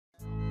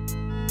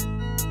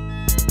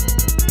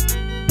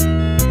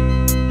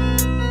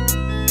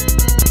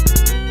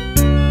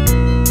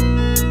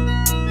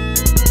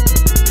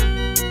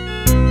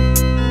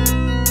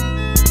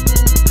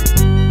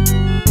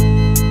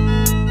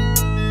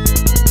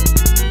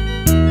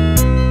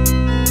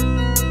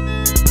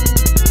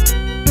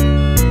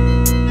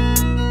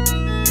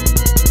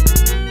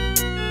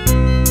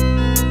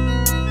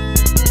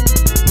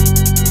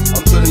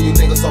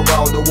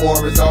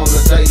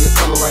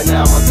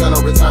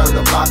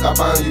like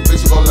I burn you,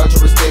 bitch, you gon' learn to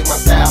respect my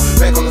style.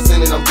 Back on the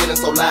scene and I'm getting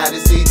so loud.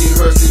 This CD,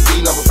 her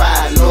CD number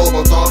 5. No,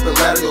 gon' throw up and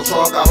rattle your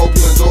trunk. I hope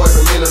you enjoy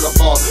every minute of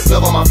fun.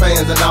 Love all my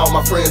fans and all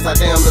my friends. I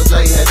damn Lil-J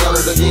had done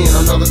it again.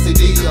 Another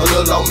CD, a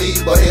little on me,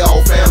 but here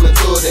whole family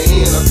to the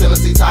end. A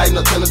Tennessee Titan,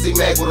 a Tennessee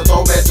Mac with a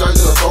throwback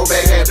jersey and a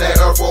throwback hat. Black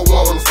Air Force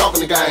One when I'm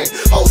stalking the game.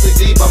 Whole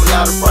CD bumping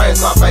out of frame.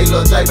 Scarface,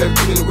 Lil-J, baby,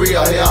 keeping it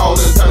real. Here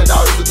holding the time,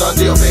 dog, it's a done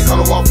deal. They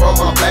come to walk from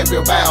on a black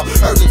beer bow.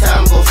 Urgent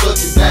time gon'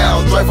 shut you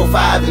down. Drink for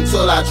 5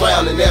 until I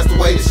drown, and that's the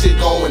way this shit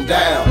going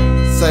down.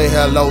 Say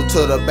hello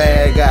to the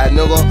bad guy,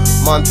 nigga.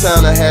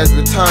 MonTana has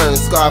returned.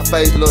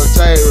 Scarface,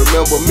 Lil-J,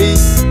 remember me?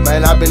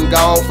 Man, I've been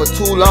gone for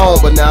too long,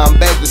 but now I'm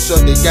back to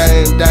shut the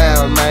game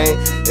down, man.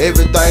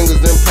 Everything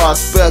is in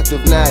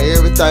perspective now.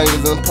 Everything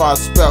is in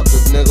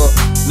perspective, nigga.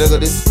 Nigga,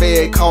 this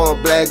Fed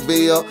corner,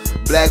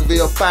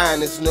 Blackville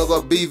finest,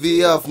 nigga.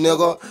 BVF,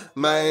 nigga.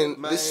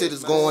 Man, this shit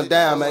is going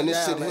down, man.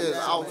 This shit here is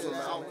awesome.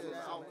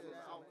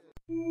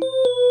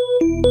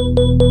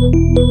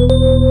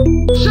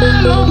 Say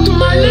hello to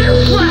my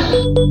little friend.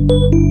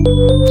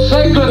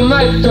 Say good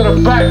night to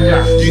the bad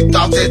guy. You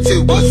thought that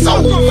it was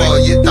over.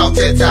 You thought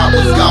that time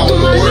was gone. The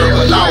world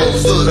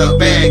belongs to the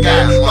bad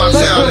guy.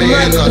 MonTana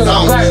in the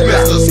zone.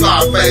 Mr.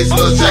 Scarface,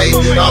 Lil-J,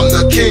 I'm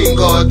the king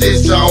of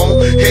this zone.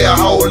 Hair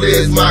hole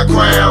is my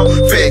crown.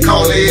 Fake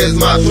corner is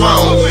my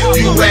throne.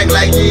 You act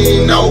like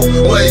you ain't know.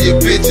 Well, you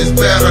bitches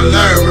better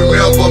learn.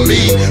 Remember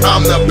me,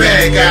 I'm the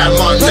bad guy.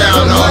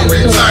 MonTana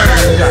ReTurn.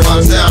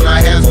 MonTana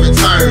has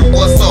returned.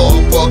 What's up,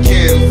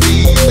 fucking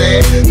fees?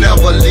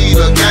 Never lead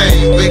a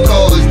game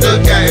because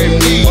the game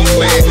needs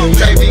man.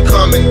 JB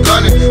coming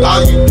gunning.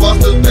 All you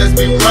busters let's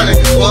be running.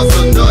 Bust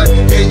a nut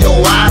in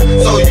your eye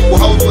so you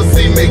hoes will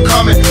see me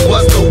coming.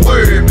 What's the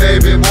word,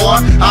 baby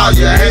boy? All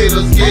your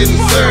haters getting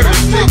served.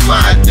 Stick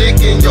my dick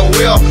in your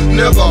ear.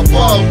 Never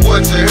fuck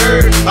what you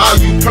heard. All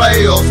you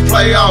players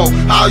play on.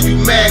 All you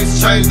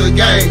mags change the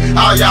game.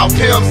 All y'all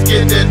pimps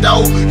get that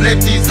dough.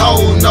 Let these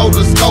hoes know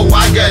the scope.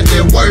 I got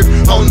that work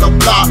on the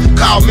block.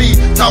 Call me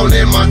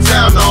Tony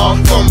MonTana.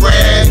 From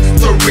rags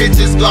to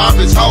riches,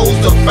 garbage hoes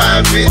to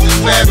fine bitches.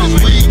 Savage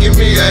weed give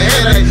me a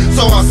headache,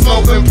 so I'm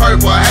smoking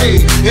purple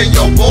haze. And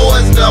your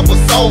boys never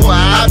sober.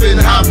 I've been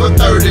high for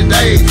 30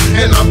 days,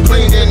 and I'm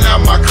cleaning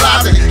out my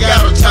closet.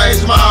 Gotta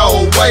change my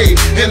old way.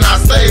 And I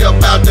say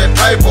about that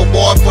paper,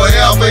 boy,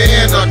 forever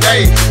in a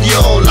day.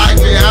 You don't like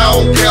me, I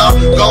don't care.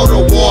 Go to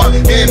war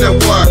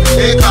anywhere.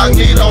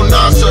 Incognito,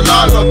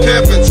 nonchalant,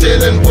 pimpin',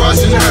 chillin',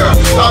 brushing hair.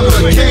 I'm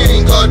the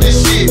king of this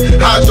shit.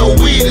 How's your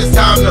weed? It's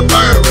time to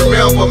burn.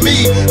 Remember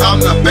me, I'm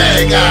the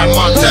bad guy.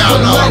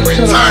 MonTana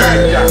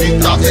ReTurn. You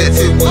thought that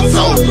it was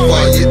over.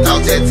 You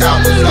thought that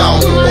time was gone.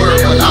 The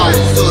world belongs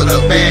to the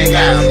bad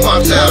guy.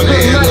 MonTana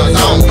in the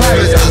zone.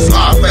 Mr.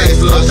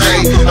 Scarface, Lil-J,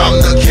 I'm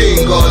the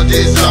king of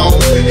this zone.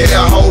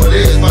 Hair hole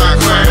is my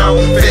crown.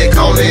 Fake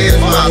corner is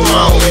my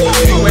throne.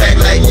 You act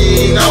like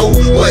you ain't know.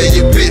 Well,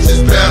 you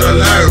bitches better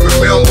learn.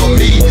 Remember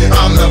me,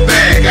 I'm the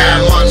bad guy.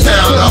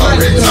 MonTana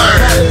ReTurn.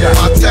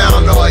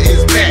 MonTana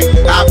is back.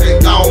 I've been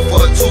gone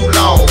for too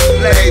long.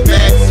 Lay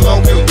back,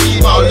 smoking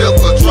weed, all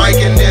liquor,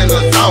 drinking in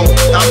the zone.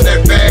 I'm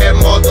that bad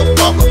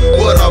motherfucker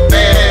with a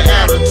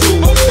bad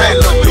attitude. Hey,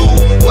 look,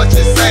 dude, what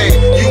you saying?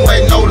 You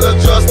ain't no Lil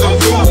Justin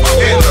Rule.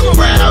 In the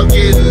crowd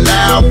getting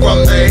loud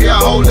from the hair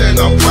holding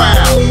I'm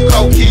proud.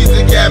 Coke keys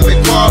that got me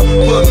crossed,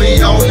 put me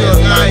on this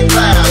night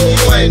cloud. You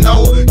ain't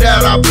know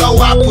that I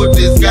blow, I put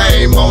this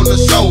game on the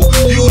show.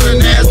 You done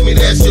asked me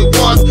that shit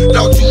once,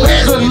 don't you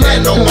ask me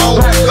that no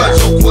more.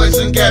 Cause your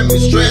question got me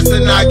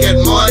stressing, I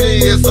get money,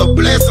 it's a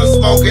blessing.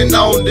 Smoking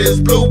on this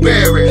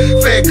blueberry,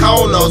 fake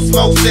corner,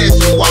 smoke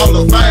session, wall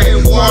of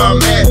fame, where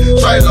I'm at,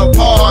 trailer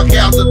park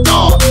out the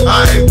door.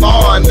 I ain't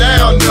barring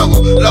now,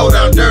 nigga, low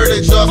down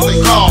dirty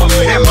Justin Carr.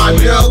 And my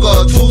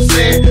nigga, 2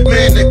 cent,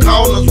 man, the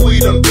corners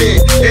we done been.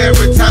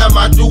 Every time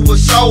I do a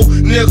show,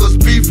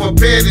 niggas beef for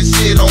petty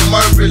shit. On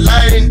Murphy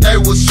Lane, they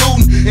was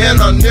shooting, and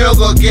a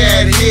nigga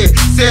got hit.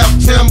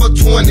 September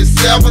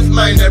 27th,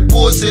 man, that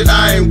bullshit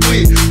I ain't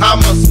with.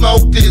 I'ma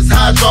smoke this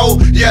hydro,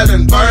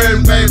 yelling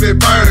burn, baby,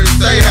 burn.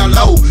 Say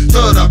hello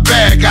to the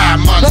bad guy,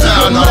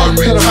 MonTana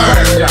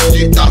ReTurn.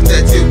 You thought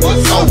that it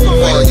was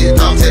over, you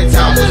thought that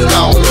time was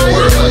gone. The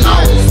world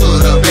belongs to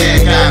the bad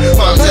guy,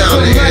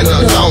 MonTana in the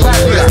zone.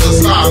 Mr.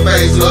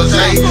 Scarface,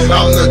 Lil-J,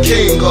 I'm the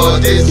king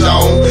of this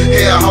zone.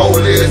 Hair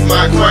hole is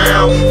my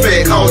crown,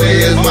 fake corner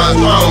is my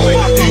throne.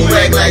 You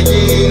act like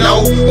you ain't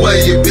know, well,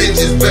 you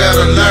bitches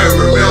better learn.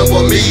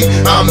 Remember me,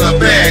 I'm the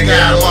bad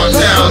guy,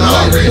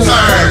 MonTana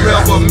ReTurn.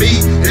 Remember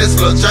me, it's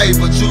Lil-J,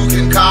 but you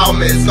can call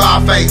me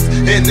Scarface.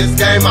 In this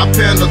game I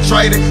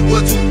penetrated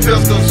with 2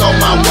 pistols on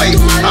my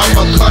waist. I'm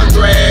a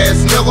country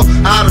ass nigga,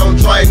 I don't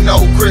drink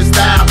no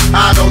Cristal,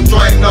 I don't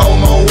drink no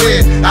more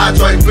wet. I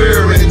drink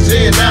beer and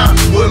gin now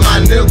with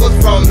my niggas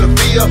from the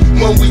field.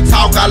 When we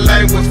talk our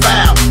language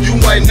foul. You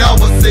ain't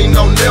never seen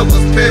no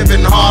niggas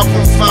pimpin' hard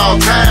from small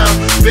town.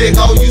 Big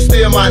O, you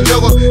still my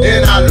nigga,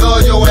 and I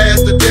love your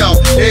ass to death.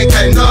 It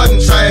can't nothing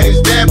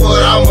change that,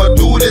 but I'ma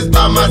do this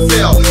by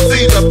myself.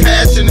 See the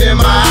passion in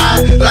my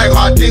eye, like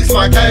hard dicks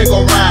my gang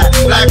gon' ride.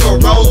 Like a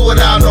rose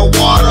without no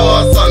water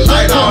or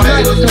sunlight, all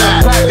haters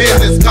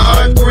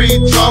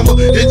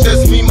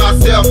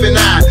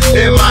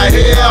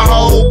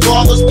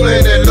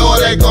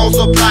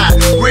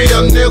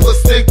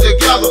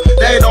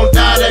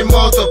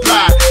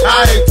supply.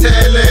 I ain't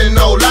telling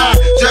no lie,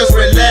 just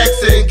relax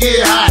and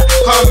get high.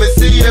 Come and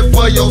see it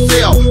for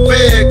yourself.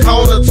 Fed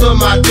corner to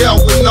my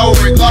death with no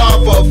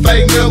regard for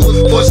fake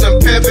niggas. Pushing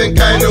pimpin',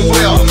 gaining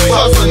wealth.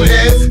 Hustle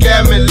next,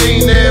 got me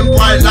leaning.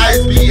 Bright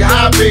lights be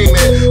high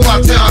beaming.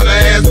 MonTana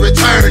has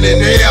returning.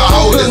 Hell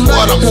hole is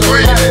what I'm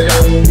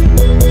screaming.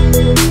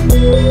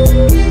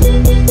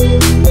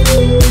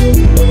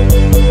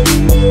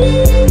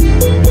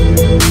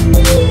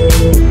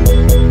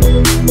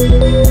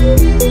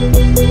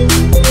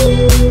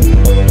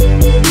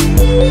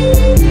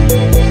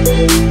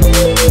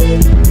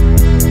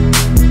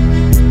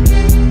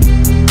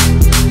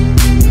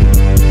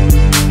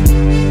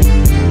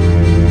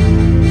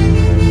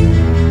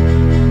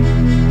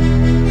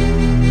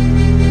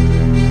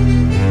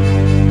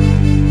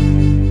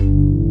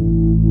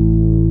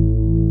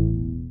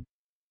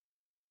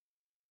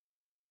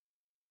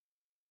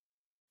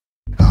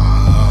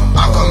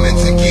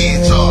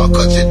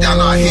 Cut you down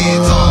our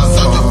heads,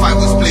 such a fight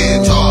with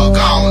split, gone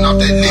off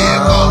that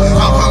liquor.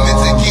 I'm coming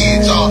to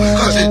get y'all,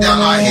 cut you down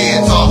our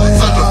heads,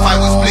 such a fight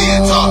with split,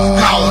 gone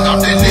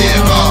off that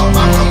liquor.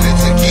 I'm coming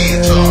to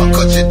get y'all,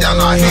 cut you down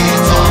our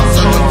heads,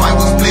 such a fight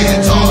with split,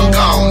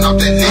 gone off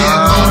that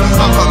liquor.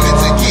 I'm coming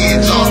to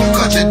get y'all,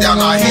 cut you down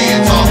our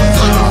heads,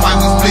 such a fight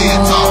with split,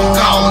 gone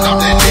off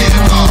that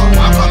liquor.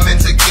 I'm coming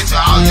to get you,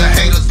 all your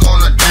haters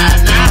gonna die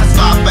now.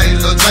 Scarface,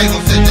 Lil-J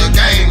gon' set the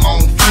game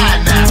on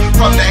fire now.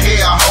 From the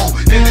hell hole.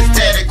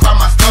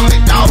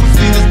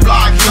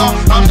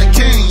 I'm the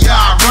king, yeah,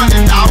 I run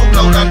it out.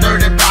 Low down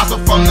dirty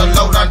bastard from the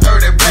low down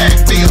dirty back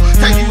steel.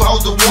 Take you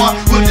hoes to war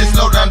with this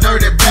low down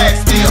dirty back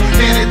steel.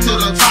 Headed to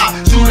the top,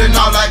 shooting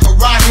out like a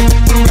rocket.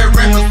 Through that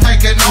record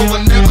taking over,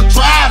 never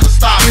try to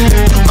stop it.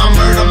 Do my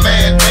murder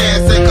man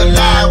dance, they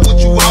collide with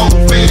you old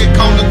fed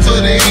corner to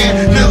the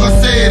end. Nigga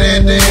said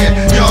at the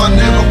end, young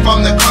nigga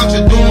from the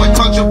country doing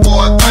country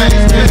boy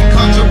things. Getting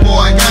country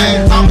boy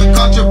games, talking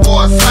country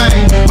boy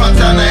slang.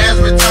 MonTana has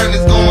returned,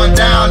 it's going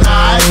down,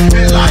 alright.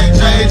 It's like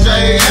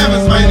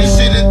Evans, man, this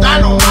shit is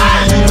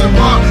dynamite. You can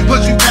run,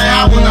 but you can't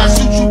hide when I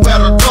shoot, you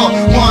better duck.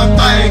 One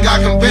thing I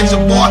can bet you,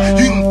 boy,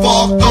 you done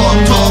fucked up,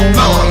 tough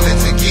love. I'm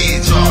meant to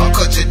get y'all,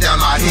 cut you down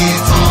our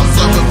heads,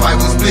 such a fight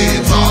with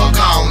split,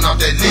 gone off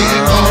that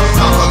liquor.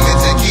 I'm coming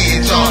to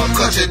get y'all,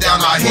 cut you down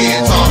our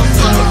heads,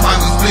 such a fight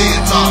with split,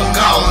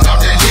 gone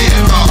off that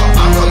liquor.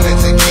 I'm coming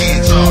to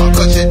get y'all,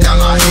 cut you down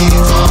our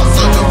heads,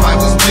 such a fight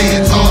with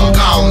split,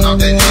 gone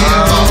off that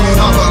liquor.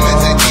 I'm coming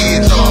to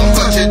get y'all,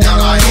 cut you down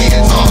our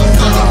heads,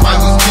 such a fight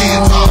with split,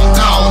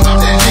 gone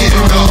off that liquor.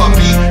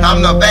 I'm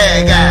the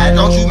bad guy,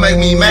 don't you make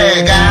me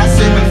mad, guy.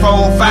 Sipping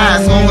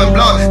 4-5, smoking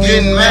blunt,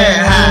 getting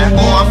mad high.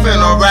 Boy, I'm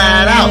finna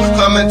ride out,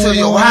 coming to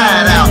your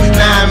hideout.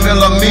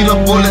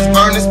 9mm bullets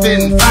burning,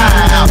 spitting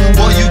fire out.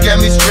 Boy, you got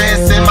me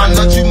stressing, my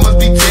nuts you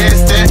must be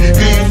testing.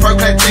 Give you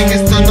first class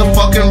tickets to the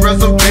fucking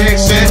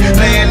resurrection.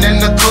 Laying in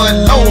the cut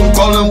low,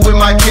 rolling with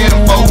my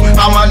kinfolk.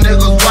 All my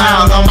niggas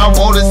wild, all my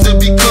waters to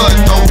be cut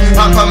though.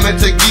 I'm coming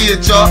to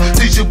get y'all,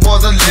 teach you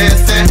boys a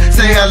lesson.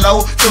 Say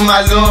hello to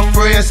my little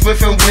friend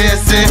Smith and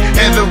Wesson.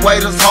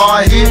 Heavyweight is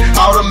hard hit,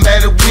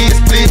 automatic win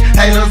split.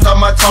 Haters on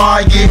my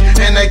target,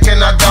 and they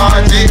cannot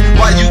dodge it.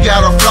 Why you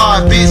got a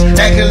fly, bitch?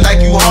 Acting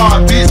like you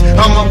hard, bitch.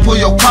 I'ma pull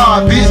your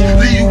car, bitch.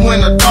 Leave you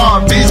in the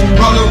dark, bitch.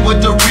 Rolling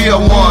with the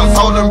real ones,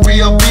 holding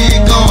real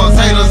big guns.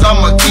 Haters,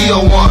 I'ma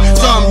kill one.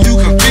 Something you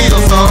can feel,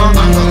 son.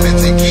 I'm coming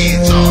to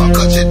get y'all,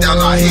 cut you down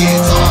our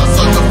heads,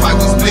 such a fight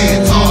with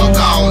split, gone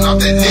off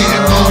that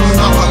liquor.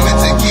 I'm coming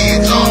to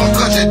get y'all,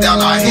 cut you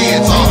down our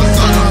heads,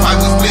 such a fight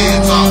with split,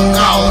 gone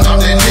off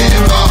that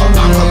liquor.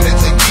 I'm coming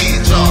to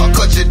get y'all,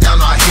 cut you down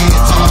our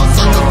heads,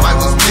 such a fight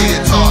with split,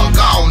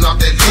 gone off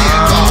that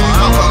liquor.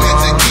 I'm coming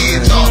to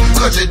get y'all,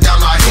 cut you down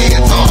our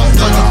heads,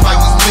 such a fight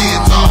with split,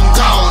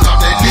 gone off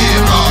that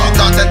liquor.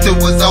 Thought that it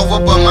was over,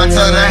 but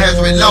MonTana has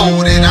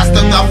reloaded. I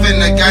stepped off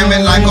in the game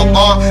and like a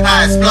bomb,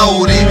 I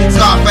exploded.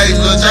 Scarface,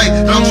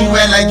 Lil-J, don't you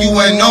act like you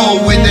ain't know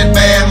with that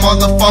bad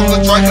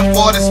motherfucker drinking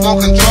 40,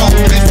 smoking drone.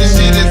 Bitch, this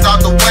shit is out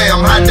the way,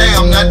 I'm hot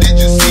damn, now did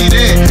you see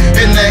that?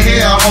 In the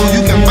hell hole,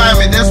 you can find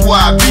me, that's where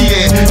I be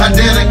at. I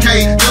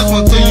dedicate this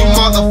one to you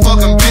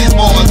motherfucking bitch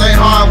boys. Ain't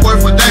hard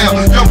work for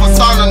damn, your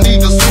persona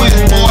need to switch,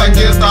 boy.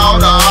 Against all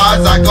the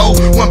odds I go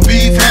when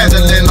beef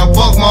handling. A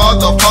buck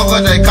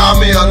motherfucker, they call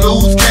me a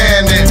loose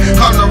cannon.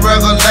 Come to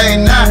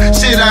regulate now,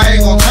 shit I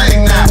ain't gon' take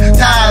now.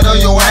 Tired of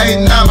your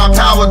hate now, my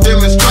power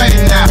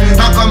demonstrating now.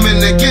 I'm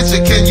coming to get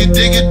you, can you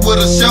dig it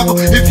with a shovel?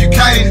 If you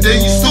can't, then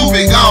you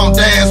stupid, gon'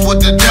 dance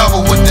with the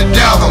devil, with the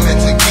devil. I'm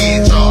meant to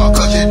get y'all,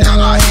 cut you down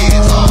our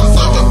heads,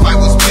 such a fight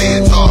with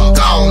split,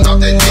 gone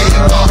off that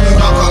liquor.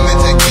 I'm coming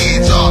to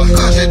get y'all,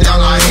 cut you down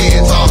our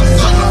heads, such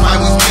a fight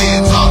with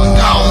split, gone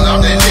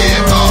off that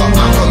liquor.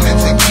 I'm coming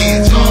to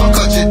get y'all,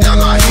 cut you down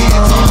our heads,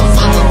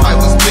 such a fight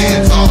with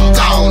split,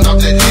 gone off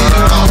that liquor.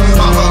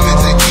 I'm coming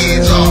to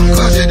get y'all,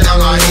 cut you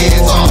down our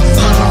heads,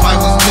 such a fight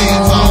with split,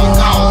 gone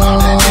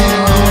off that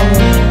liquor.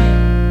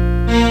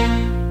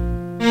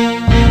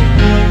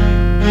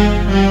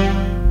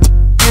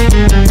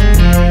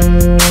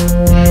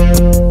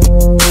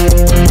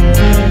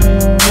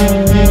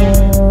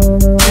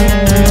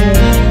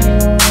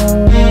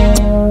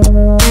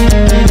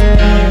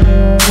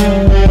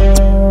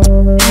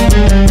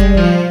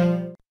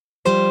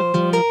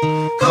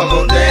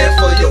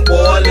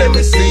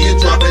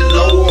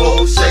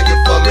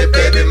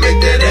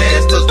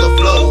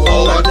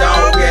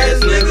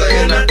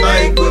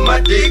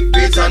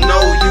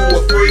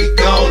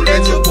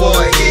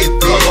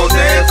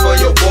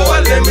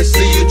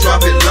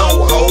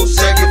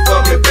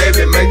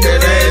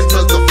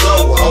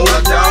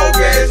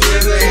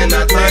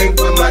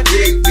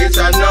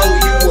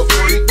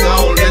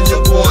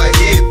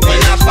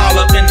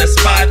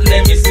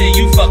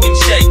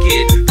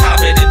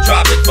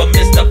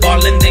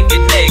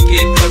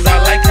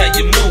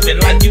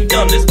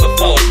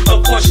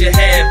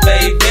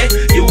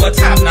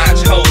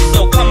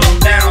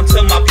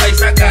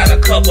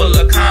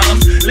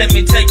 Let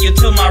me take you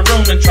to my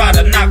room and try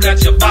to knock out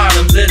your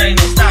bottoms. It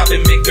ain't no stopping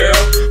me, girl.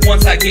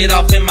 Once I get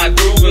off in my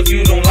groove, if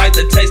you don't like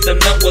the taste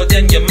of nut, well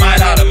then you might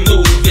oughta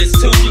move. It's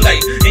too late,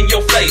 in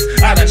your face,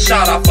 I done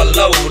shot off a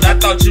load. I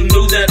thought you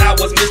knew that I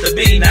was Mr.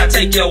 B, now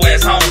take your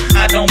ass home.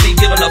 I don't be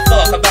giving a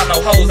fuck about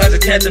no hoes, I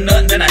just catch a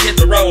nut and then I hit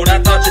the road.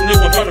 I thought you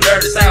knew I'm from the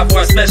dirty south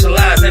where I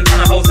specialize in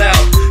turning hoes out.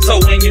 So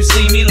when you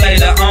see me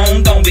later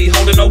on, don't be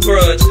holding no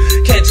grudge.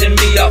 Catching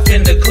me off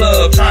in the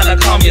club, trying to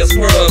call me a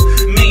scrub.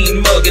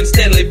 Mean mugging,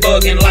 steadily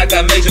bugging like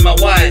I made you my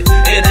wife.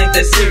 It ain't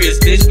that serious,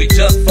 bitch, we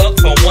just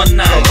fucked for one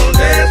night. Come on,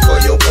 dance for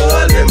your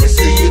boy, let me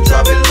see you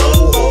drop it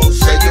low, ho.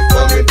 Shake it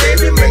for me,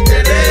 baby, make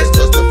that ass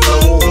touch the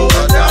floor, ho.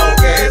 A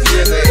dog ass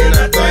nigga and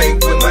I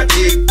think with my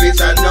dick,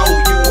 bitch, I know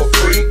you a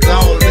freak.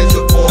 Gone, let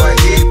your boy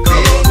hit, bitch.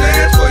 Come on,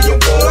 dance for your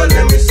boy,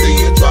 let me see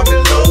you drop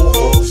it low,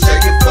 ho.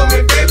 Shake it for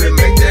me, baby,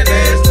 make that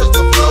ass touch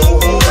the floor,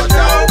 ho. A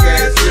dog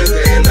ass nigga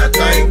and I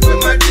think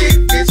with my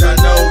dick, bitch, I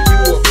know you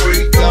a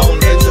freak. Gone,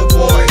 let your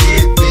boy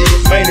hit,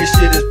 bitch. Man, this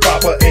shit is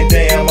proper and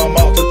damn, I'm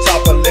off the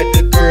topper. Let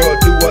the girl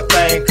do her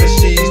thing, cause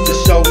she's the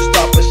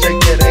showstopper. Shake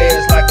that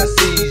ass like a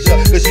seizure,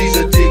 cause she's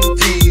a dick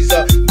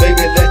teaser.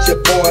 Baby, let your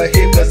boy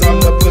hit, cause I'm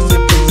the pussy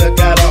pleaser.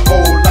 Got a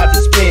whole lot to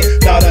spend,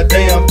 not a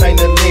damn thing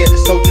to lend.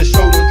 So just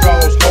show them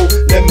draws, ho.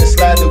 Let me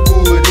slide the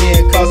wood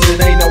in, cause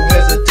it ain't no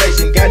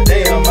hesitation.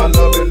 Goddamn, I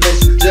love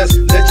relation. Just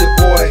let your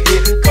boy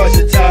hit, cause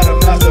you're tired of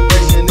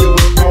masturbation. It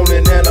was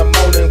groaning and I'm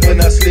moaning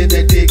when I slid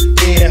that dick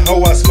in.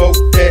 Ho, I smoked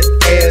that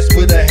ass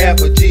with a half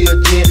a G of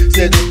gin.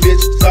 Said the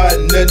bitch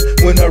started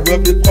nothing when I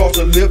rubbed it across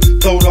the lip.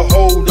 Told her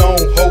hold on,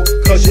 ho,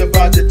 cause you're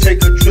about to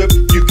take a trip.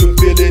 You can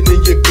feel it in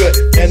your gut,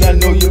 and I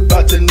know you're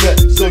about to nut.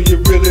 So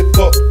you really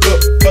fucked up,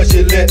 cause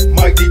you let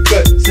Mikey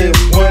cut. Said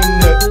 1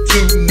 nut,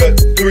 2 nut,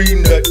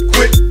 3 nut,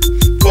 quick,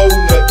 4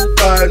 nut,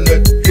 5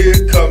 nut, here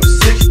comes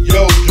 6,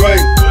 yo, Dre.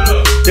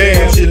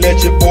 Damn, she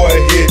let your boy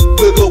hit.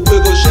 Wiggle,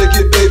 wiggle, shake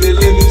it, baby,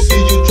 let me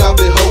see you drop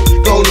it, ho.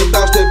 Gonna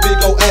bounce that big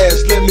ol'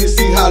 ass, let me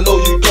see how low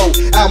you go.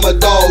 I'm a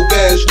dog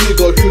ass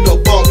nigga, hear the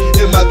bump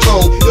in my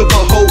tone. If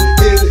a hoe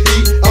in the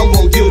heat, I'm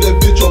gon' give that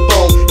bitch a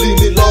bone. Leave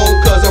me alone,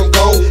 cause I'm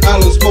gone. I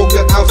done smoked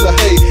an ounce of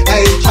hay.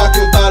 I ain't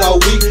talking about all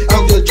week,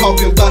 I'm just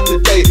talking about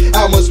today.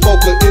 I'm a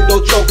smoker, in no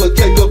choker,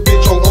 take a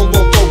bitch on one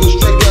focus.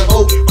 Straight that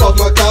hoe, cross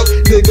my couch,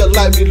 nigga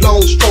like me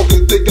long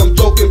stroking. Think I'm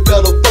joking,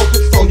 better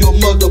focus on your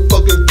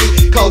motherfucking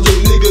dick. Cause a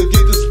nigga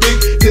get to speak,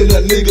 then a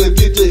nigga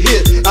get to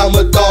hit. I'm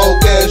a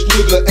dog ass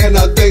nigga, and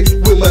I think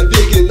with my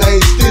dick, and I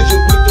ain't stingy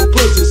with the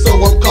pussy, so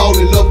I'm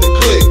calling up the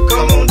clique.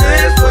 Come on,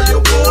 dance for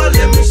your boy,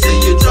 let me see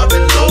you drop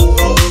it low,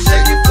 ho.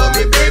 Shake it for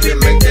me, baby,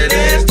 make that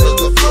ass to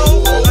the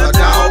floor, ho. A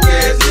dog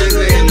ass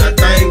nigga, and I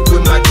think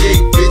with my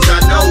dick, bitch, I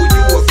know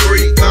you a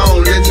freak.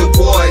 Gone, let your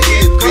boy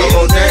hit, bitch.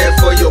 Come on,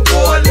 dance for your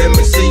boy, let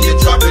me see you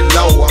drop it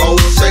low, ho.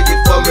 Shake it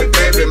for me,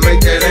 baby,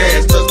 make that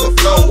ass to the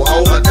floor,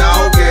 ho. A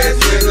dog ass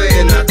nigga,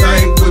 and I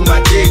think with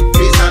my dick,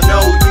 bitch, I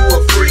know you a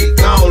freak.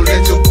 Gone,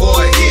 let your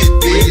boy hit,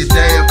 bitch.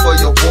 Damn for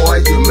your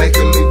boy, you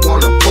making me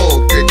wanna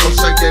fuck that. Don't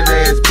shake that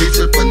ass, bitch,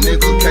 if a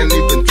nigga can't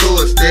even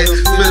touch that.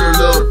 Split a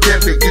little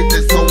pimp and get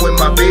this hoe in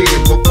my bed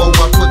before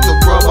I put the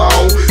rubber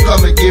on.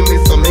 Come and give me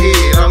some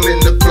head. I'm in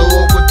the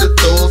club with the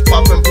thugs,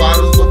 popping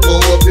bottles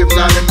before. If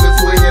not in this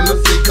way in the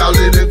seat, call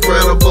it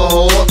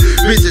incredible hard.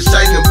 Bitches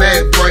shaking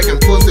back,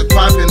 breaking, pussy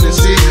popping and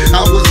shit.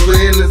 I was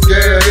playing this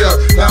girl here,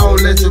 I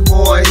don't let your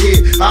boy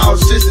hit. All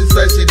shit, she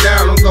say she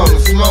down, I'm gonna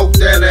smoke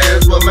that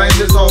ass. But man,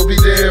 this hoe be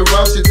dead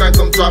rough, she think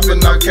I'm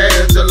dropping her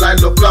cash just like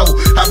the flow.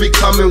 I be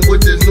coming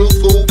with this new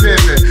school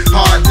pimpin',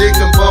 hard dick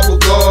and bubble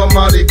gum,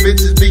 all these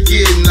bitches be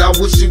getting. I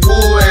wish you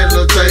would have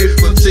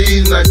Lil-J for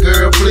cheese, now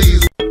girl,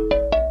 please.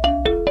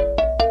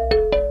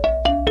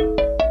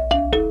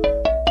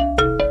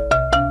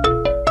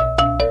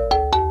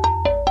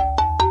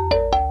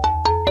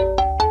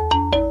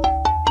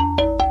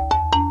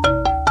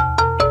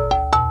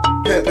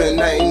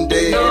 Pimpin' ain't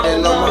dead,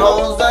 and them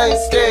hoes ain't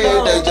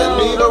scared. They just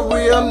need a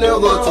real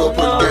nigga to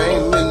put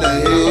game in the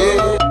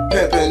head.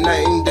 Pimpin'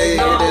 ain't dead,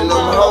 and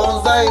them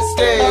hoes ain't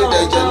scared.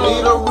 They just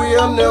need a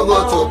real nigga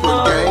to put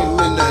game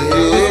in the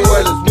head.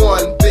 Well, it's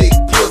one big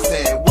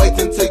pussy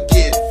waiting to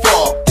get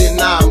fucked, and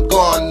I'm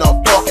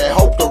gonna fuck and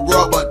hope the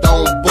rubber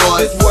don't bust.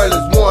 This world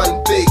is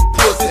one big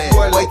pussy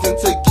waiting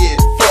to get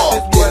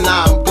fucked, and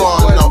I'm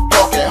gonna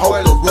fuck and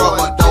hope the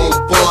rubber don't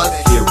bust.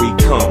 Here we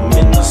come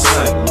in the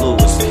St.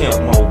 Louis Pimp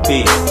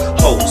Mobile.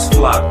 Hoes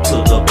flock to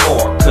the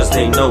park cause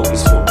they know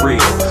he's for real.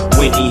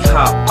 When he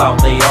hop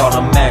out, they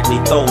automatically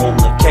throw him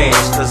the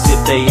cash. Cause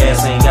if they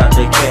ass ain't got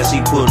the cash, he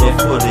put a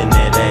foot in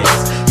that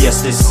ass.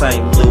 Yes, this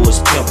St.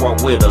 Louis pimp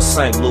walk with a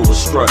St. Louis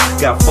strut.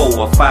 Got 4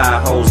 or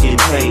 5 hoes getting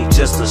paid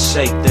just to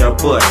shake their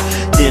butt.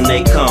 Then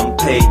they come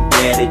pay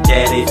daddy,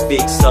 daddy,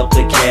 fix up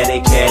the caddy,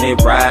 caddy,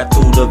 ride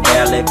through the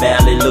valley,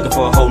 valley, looking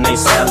for a hoe named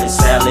Sally,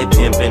 Sally.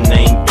 Pimpin'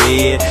 ain't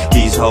dead,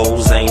 these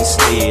hoes ain't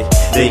scared.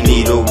 They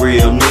need a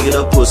real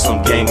nigga to put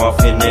some game off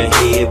in their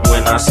head.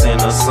 When I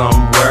send her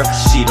somewhere,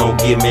 she don't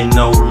give me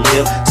no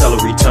lip. Tell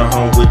her return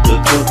home with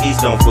the cookies,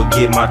 don't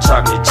forget my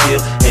chocolate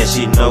chip. And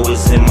she know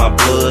it's in my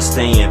blood,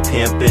 staying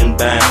pimpin'. been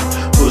bound.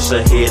 Push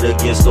her head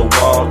against the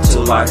wall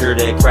till I hear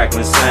that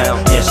crackling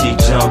sound. And she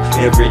jump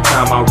every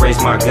time I raise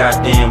my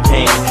goddamn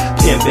hand.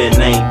 Pimpin'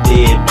 ain't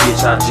dead,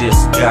 bitch, I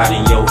just got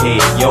in your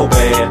head. Yo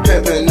bad.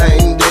 Pimpin'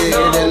 ain't dead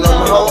and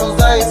them hoes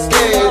ain't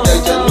scared.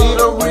 They just need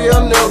a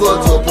real nigga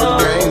to put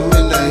game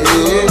in the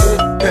head.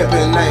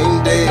 Pimpin'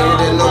 ain't dead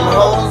and them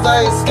hoes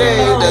ain't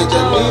scared. They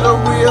just need a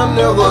real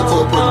nigga to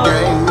put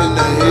game in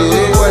the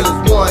head. Well, it's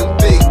one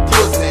big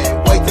pussy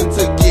waiting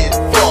to get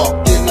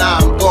fucked, and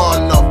I'm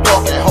gonna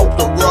fucking hope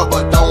the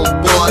rubber don't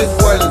bust.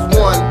 Well, it's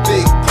one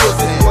big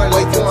pussy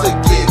waiting to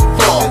get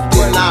fucked,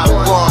 and I'm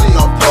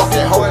gonna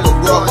fucking hope the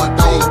rubber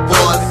don't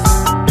bust.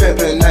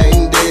 Pimpin'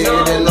 ain't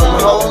dead and them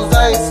hoes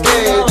ain't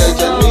scared. They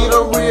just need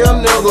a real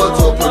nigga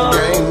to put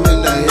game in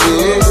the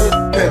head.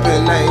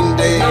 Pimpin' ain't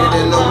dead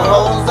and them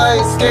hoes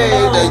ain't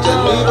scared. They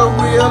just need a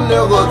real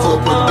nigga to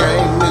put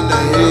game in the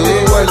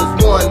head. Well, it's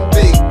one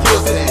big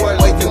pussy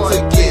waiting to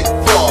get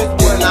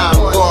fucked, and I'm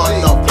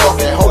gonna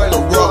fucking hope the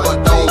rubber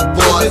don't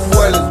bust.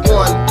 Well, it's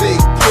one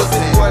big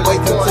pussy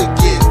waiting to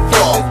get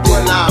fucked,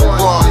 and I'm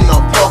gonna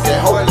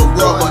fucking hope the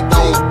rubber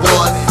don't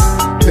bust.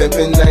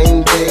 Pimpin'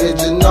 ain't dead,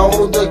 you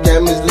know the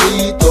game is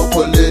lethal.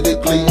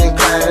 Politically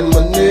inclined,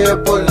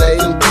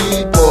 manipulating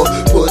people.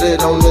 Put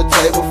it on the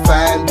table,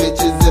 find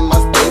bitches in my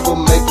stable,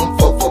 make them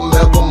fuck for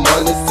mega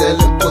money,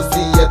 selling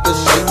pussy at the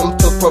shake them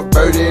to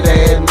perverted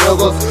ass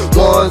niggas.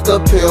 One's the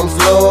pimps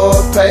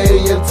love,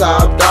 paying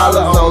top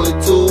dollars, only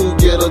two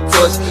get a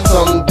touch.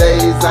 Some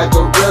days I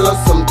gorilla,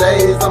 some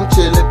days I'm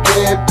chillin'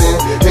 pimpin'.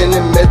 And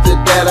the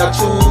method that I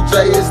choose,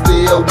 J is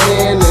still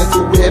winning.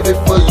 Too heavy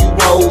for you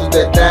hoes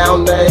that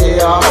down there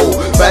hoe.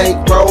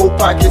 Bankroll,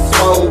 pocket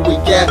swole, we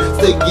got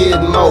to get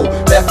more.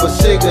 That's for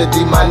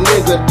Shiggity, my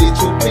nigga. Did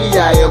you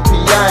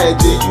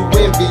P-I-M-P-I-N-G? You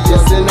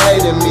envious and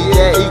hating me,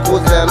 that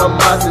equals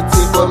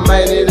animosity. But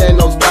man, it ain't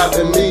no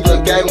stopping me.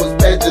 The game was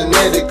bad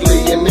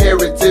genetically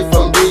inherited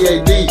from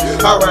D.A.D.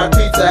 R.I.P.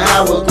 to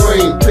Howard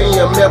Green,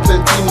 PMF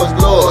and T much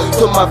love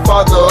to my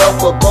father up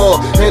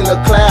above. In the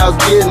clouds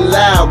getting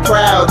loud,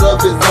 proud of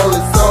his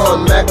only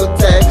son. Mac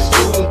attack,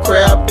 shooting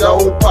crap,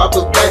 dope,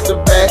 poppers back to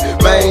back.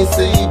 Main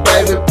C,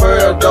 baby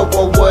pearl, dope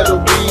on where to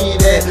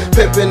read at.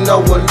 Pimpin'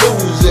 no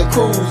illusion,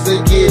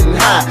 cruising, getting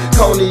high.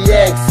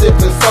 Cognac,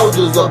 sipping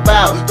soldiers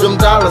about them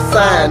dollar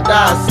sign.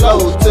 Die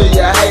slow to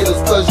your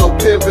haters, cause your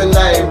pimpin'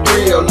 ain't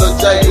real.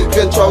 Lil-J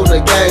control the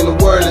game, the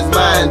world is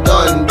mine.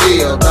 Done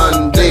deal,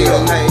 done deal.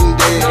 Ain't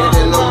dead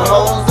and them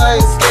hoes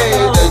ain't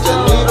scared. They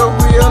just need a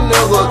real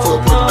nigga to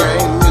put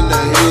game in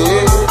the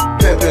head.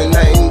 Pimpin'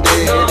 ain't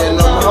dead and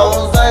them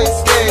hoes ain't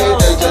scared.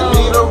 They just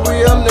need a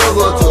real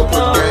nigga to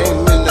put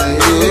game in the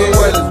head.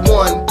 Well, it's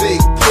one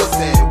big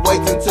pussy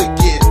waiting to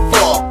get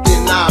fucked,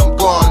 and I'm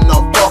gonna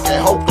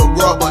fucking hope the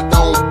rubber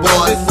don't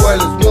bust. Well,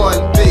 it's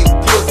one big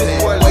pussy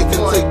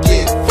waiting to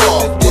get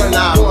fucked, and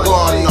I'm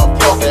gonna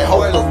fucking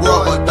hope the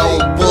rubber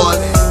don't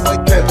bust.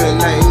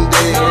 Pimpin' ain't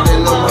dead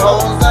and them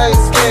hoes ain't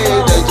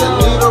scared. They just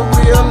need a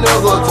real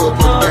nigga to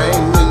put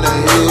game in the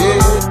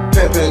head.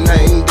 Pimpin'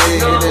 ain't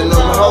dead and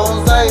them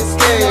hoes ain't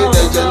scared.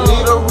 They just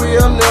need a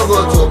real nigga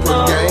to put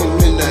game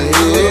in the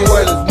head.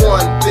 Well, it's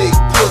one big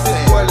pussy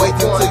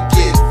waiting to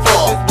get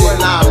fucked, and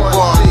I'm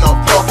gonna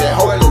fucking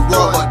hope the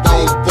rubber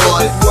don't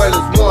bust. Well,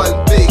 it's one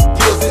big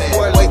pussy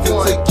waiting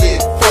to get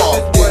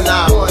fucked, and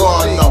I'm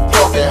gonna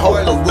fucking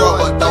hope the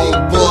rubber don't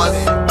bust.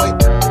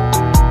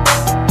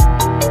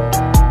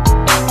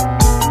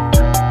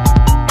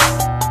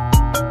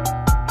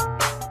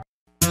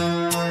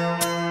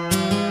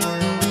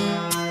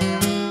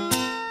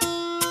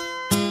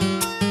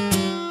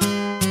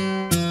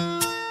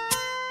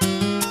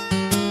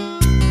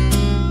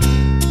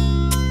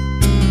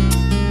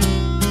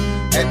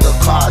 At the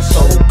car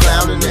show,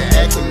 clowning and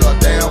acting a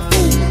damn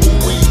fool.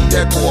 We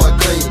that boy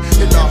clean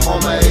in the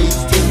Hummer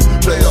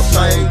H2. Player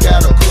Shane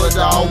got a cut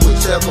off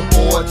with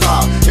checkerboard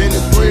top, and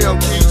his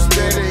rim keeps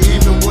spinning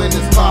even when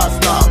his car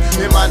stop.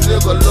 And my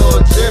nigga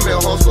Lil-J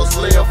hustle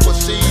slim for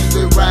she's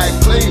and ride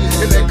clean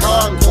in that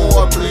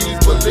Concord.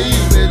 Please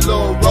believe it,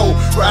 Lil Roll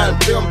riding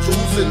pimp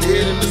juice and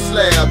hitting the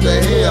slab.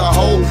 The hell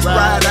hole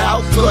ride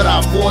out, cut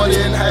out 40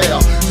 in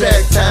half.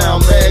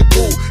 Jacktown, mad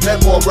cool, that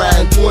boy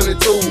riding 22.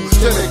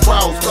 Timmy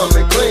Cross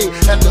coming clean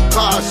at the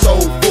car show,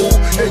 fool.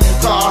 And you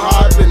car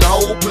hopping,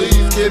 hoe,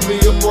 please give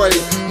me a break.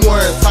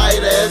 Wearing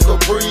tight ass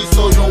capris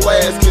so your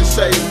ass can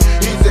shake.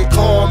 Easy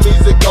come,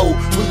 easy go,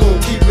 we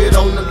gon' keep it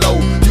on the low.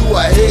 You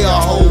a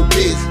hell hoe,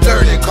 bitch,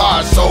 dirty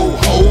car show,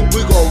 hoe.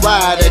 We gon'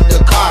 ride at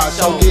the car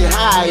show, get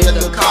high at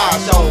the car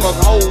show. Fuck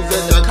hoes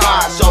at the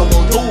car show,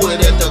 gon' do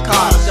it at the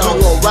car show. We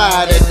gon'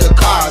 ride at the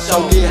car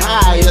show, get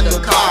high at the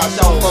car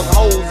show. Fuck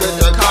hoes at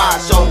the car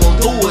show, gon'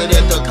 do it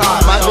at the car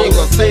show. My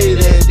nigga say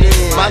that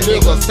then, my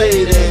nigga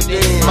say that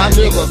then. My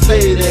nigga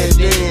say that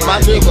then. My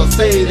nigga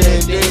say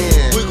that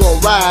then. We gon'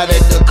 ride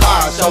at the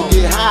car show,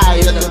 get high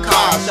at the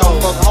car show,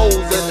 fuck hoes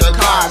at the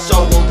car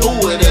show, gon' do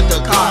it at the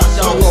car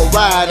show. We gon'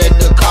 ride at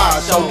the car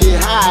show,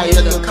 get high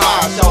at the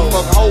car show,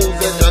 fuck hoes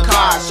at the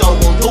car show,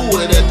 gon' do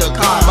it at the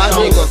car show. My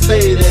nigga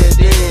say that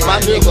then. My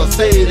nigga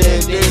say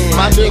that then.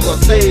 My nigga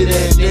say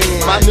that then.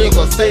 My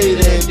nigga say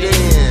that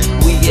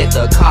then. We at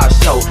the car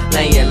show,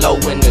 laying low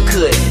in the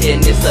cut,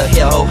 and it's a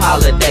hell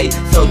holiday,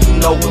 so you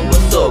know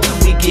what's up.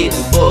 We getting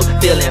booked,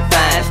 feeling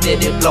fine,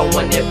 steady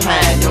blowing that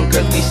pine. Them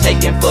girls be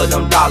shaking for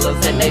them dollars,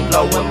 and they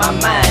blowing my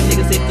mind.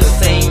 Niggas hit the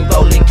scene,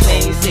 rolling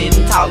clean,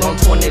 sitting tall on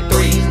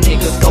 23s.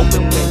 Niggas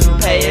scoping when you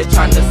pass,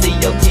 trying to see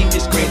your TV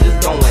screen is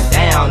going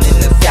down in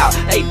the south.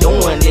 They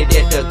doing it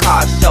at the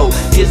car show.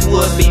 This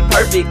would be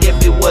perfect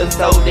if it wasn't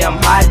so damn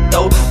hot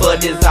though,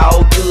 but it's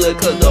all good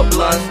cause the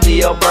blunt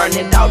still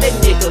burning. Dog, that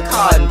nigga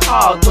caught and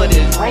talk, but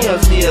his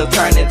rims still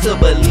turning. To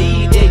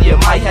believe that, you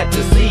might have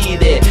to see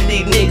that.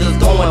 These niggas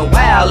going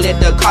wild at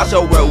the car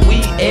show where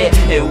we at,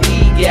 and we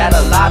got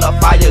a lot of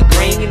fire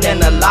green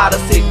and a lot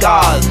of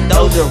cigars.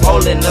 Those are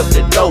rolling up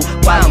the dope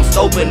while I'm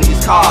scoping these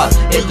cars.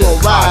 We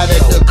gon' ride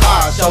at the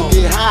car show,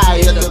 get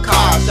high at the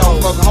car show,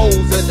 fuck hoes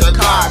at the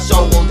car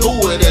show, gon' do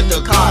it at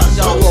the car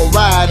show. We gon'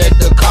 ride at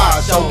the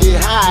car show,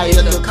 get high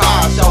at the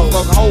car show,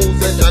 fuck hoes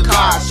at the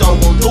car show,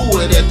 gon' do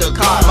it at the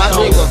car show. My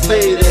nigga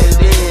say that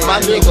then. My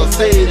nigga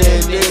say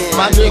that then.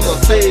 My nigga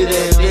say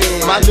that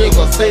then. My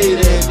nigga say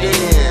that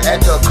then.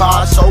 At the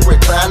car show,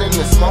 reclining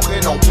and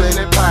smoking on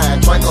plenty pine.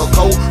 Drink a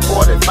Coke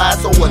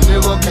 45 so a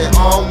nigga can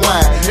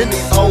unwind. And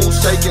these hoes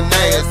shaking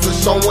ass to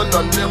showing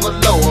a nigga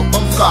love.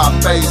 I'm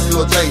Scarface,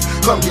 Lil-J,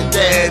 come get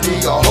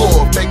daddy a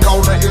hug. They call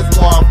it is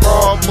where I'm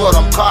from, but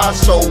I'm car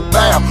show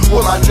bound.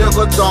 With my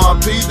nigga John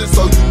Peasy,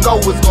 so you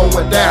know it's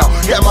going down.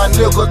 Got my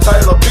nigga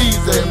Taylor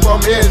Beezy from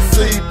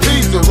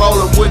NCPZ,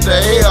 rolling with the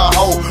air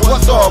hole.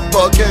 What's up,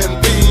 fucking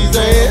Beezy?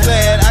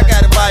 Glad I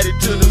got invited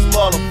to this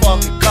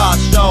motherfucking car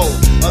show.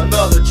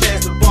 Another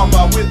chance to bump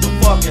out with the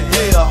fucking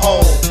hair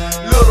hole.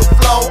 Little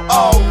flow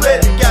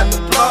already got the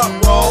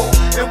blunt roll.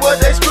 And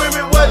what they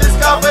screaming, what is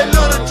Scarface,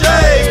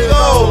 Lil-J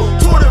go?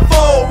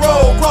 24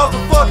 roll across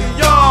the fucking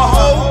yard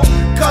hole.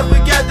 Cause we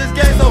got this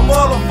game so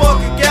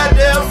motherfucking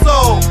goddamn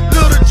soul.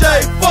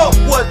 Lil-J, fuck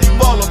what these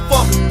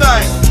motherfuckers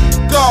think.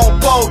 Gone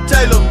boat,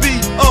 Taylor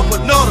beat up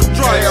another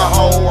drink. Hey, a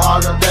whole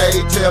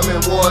holiday, tell me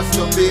what's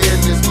the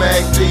business,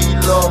 Mac D,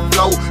 love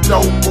flow.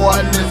 No boy,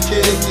 let's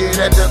kick it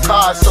at the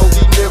car show.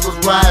 These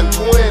niggas riding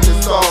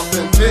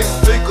 20-something, big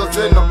speakers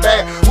in the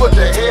back with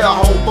the air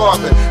hole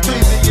bumping.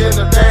 TV in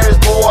the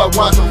dashboard,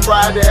 watching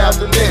Friday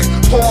after next.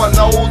 Pouring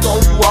nose on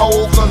you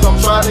hoes, cause I'm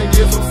trying to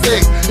get some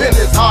sex. And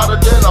it's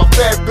harder than a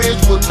fat bitch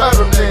with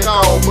turtleneck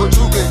on. But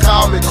you can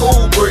call me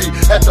Cool Breeze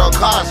at the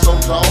car show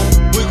zone.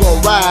 We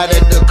gon' ride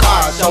at the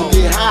car show,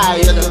 get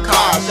high at the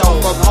car show,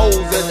 fuck hoes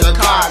at the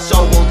car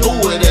show, gon' do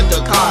it at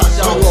the car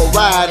show. We gon'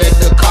 ride at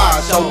the car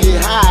show,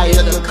 get high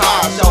at the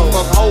car show,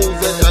 fuck hoes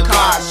at the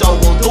car show,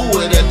 gon' do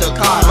it at the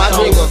car show. My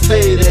nigga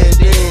say that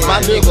then. My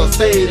nigga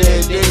say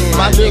that then.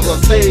 My nigga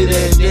say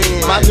that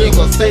then. My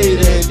nigga say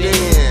that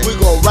then. We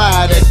gon'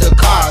 ride at the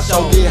car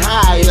show, get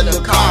high at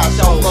the car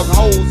show, fuck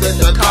hoes at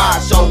the car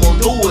show, gon'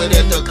 do it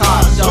at the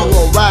car show. We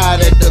gon'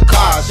 ride at the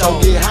car show,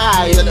 get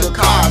high at the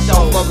car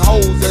show, fuck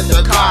hoes at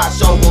the car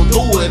show, gon'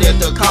 do it at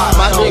the car show.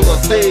 My nigga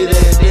say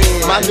that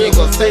then. My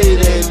nigga say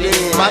that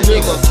then. My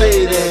nigga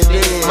say that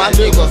then. My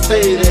nigga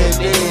say that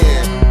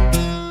then.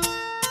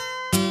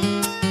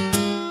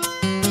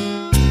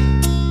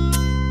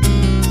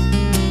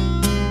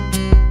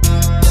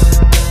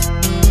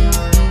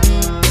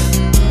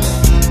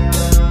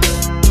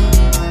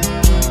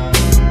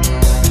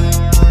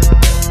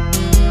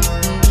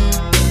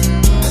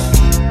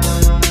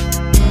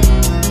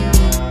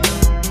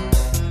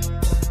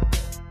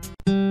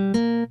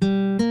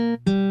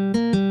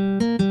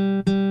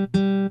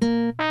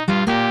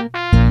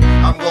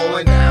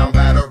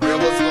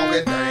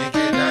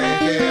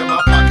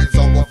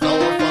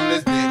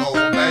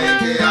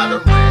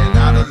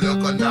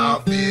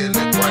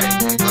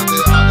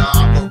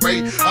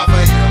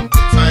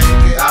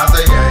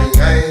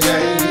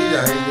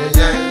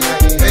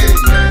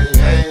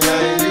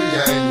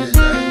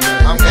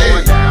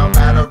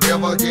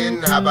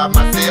 By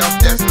myself,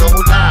 that's no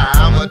lie.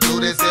 I'ma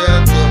do this here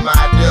to my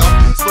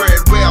death.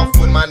 Spread wealth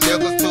when my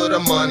niggas to the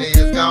money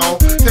is gone.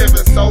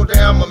 Pimpin' so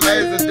damn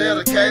amazing,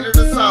 dedicated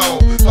a song.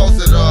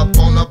 Posted up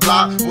on the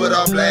block with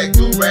a black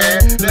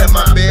do-rag. Left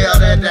my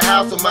bed at the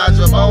house with my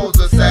jabos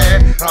are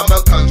sad. I'm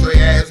a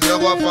country ass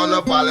nigga from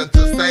the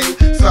Volunteer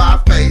State.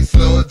 Scarface,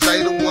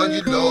 Lil-J, the one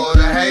you love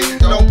to hate.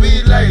 Don't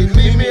be late,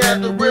 meet me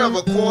at the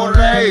river,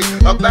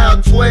 7:45.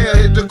 About 12,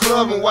 hit the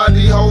club and watch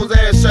these hoes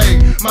ass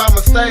shake. My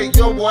mistake,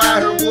 your boy out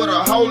here with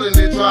a hole in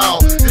his draw.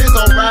 This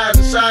I'm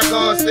riding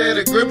shotgun,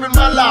 steady gripping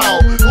my law.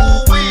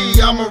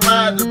 Ooh-wee, I'ma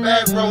ride the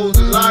back roads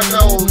and lock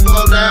those.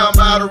 Go down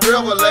by the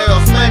river, lay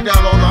a smack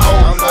down on the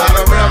hole. By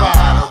the river,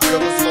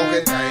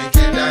 smoking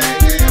danky,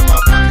 danky. And my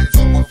pockets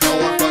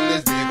overflowing from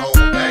this big old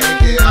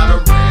banky. I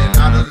done ran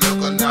out of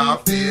liquor, now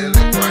I'm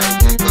feeling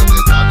cranky. Cause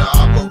it's hard to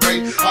operate.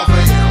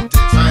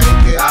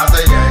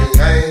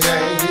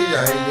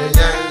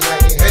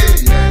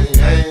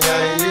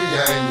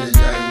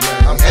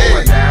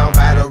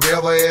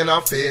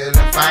 I'm feeling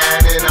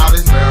fine, and all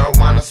this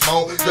marijuana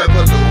smoke that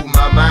pollute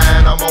my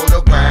mind. I'm on the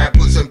grind,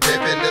 pushing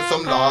pimpin' in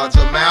some large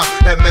amount.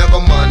 That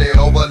mega money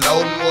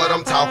overloading what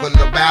I'm talking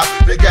about.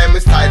 The game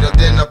is tighter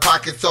than the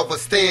pockets of a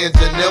stingy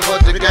nigga.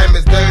 The game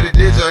is dirty,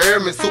 did you hear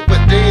me? Super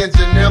dingy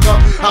nigga.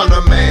 I'm the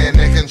man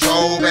in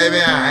control,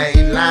 baby, I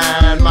ain't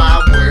lying.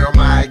 My world,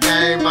 my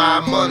game,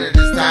 my money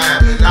this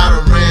time. I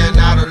done ran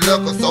out of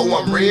liquor, so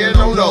I'm ran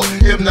on up.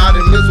 If not,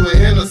 it mixed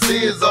with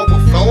Hennessy is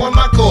overflowing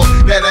my cup.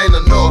 That ain't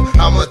enough,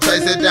 I'ma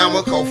chase it down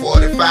with Coke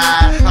 45.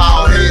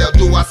 How hell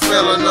do I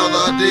smell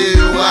another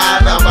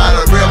DUI? Down by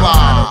the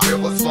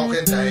river,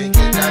 smoking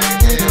danky,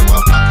 danky.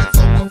 My pockets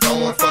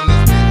overflowing from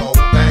this big old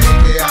bank.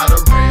 Yeah, I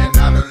done ran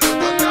out of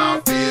liquor, now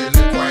I'm feeling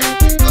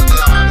cranky.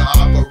 Cause I know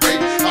how to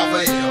operate off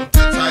a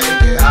empty tank.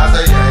 Yeah, I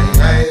say yang,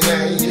 yang,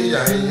 yang,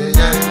 yang, yang,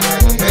 yang,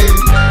 hey,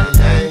 yang,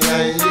 yang,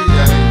 yang,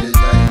 yang,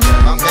 yang.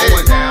 I'm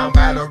going down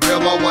by the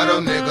river where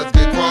them niggas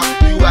get crunk.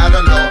 You out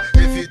of luck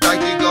if you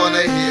think you're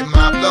gonna hit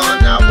my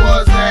blunt. Now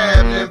what's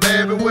happening,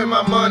 baby? When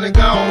my money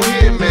gon'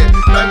 hit me,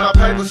 make my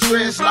paper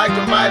stretch like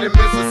the mighty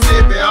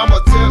Mississippi. I'm a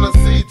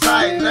Tennessee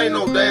Titan, ain't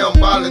no damn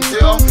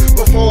volunteer.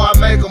 Before I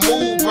make a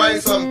move, bring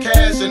some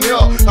cash in here.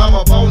 I'm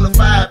a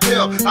bonafide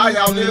pimp. All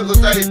y'all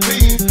niggas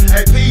APs,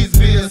 APs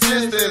be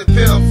assistant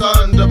pimps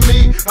under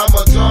me.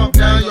 I'ma jump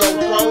down your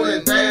throat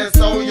and dance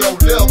on your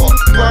liver.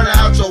 Burn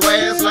out your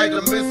ass like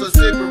the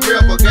Mississippi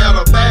River. Got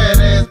a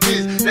badass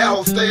bitch that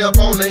won't stay up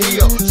on the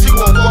hill. She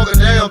won't fuck a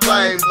damn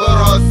thing, but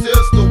her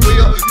sister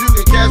will. You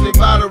can catch me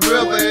by the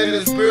river in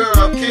this beer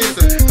I'm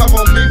kissing. Come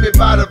on, meet me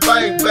by the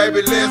bank,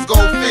 baby, let's go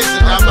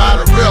fishing. I'm by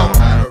the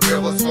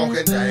river,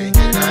 smoking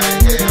danky,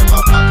 danky.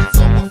 My pockets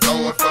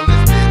overflowing from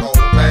this big old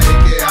bank.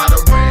 Yeah, I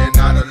done ran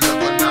out of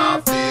liquor, now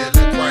I'm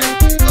feeling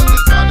cranky. Cause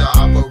it's hard to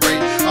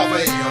operate off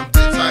a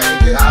empty tank.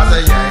 Yeah, I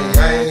say yang,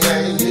 yang,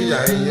 yang,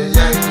 yang, yang,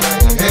 yang,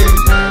 hey,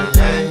 yang,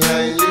 yang,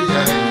 yang, yang,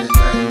 yang.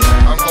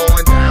 I'm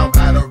going down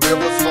by the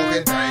river,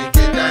 smoking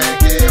danky,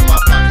 danky. My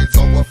pockets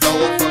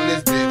overflowing from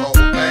this big old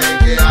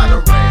bank. Yeah, I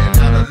done ran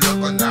out of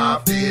liquor, now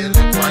I'm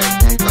feeling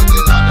cranky. Cause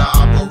it's hard to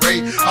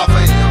operate off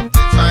a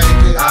empty tank.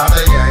 Yeah, I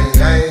say yang,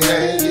 yang,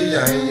 yang,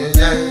 yang,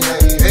 yang, yang,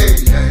 hey,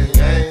 yang,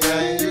 yang,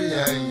 yang,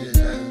 yang,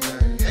 yang,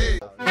 hey.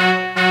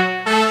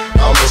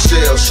 I'm a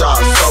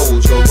shell-shot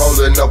soldier,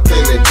 rolling up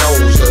in the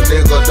doja.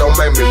 Nigga, don't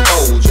make me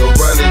fold ya.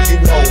 Running you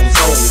hoes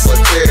over,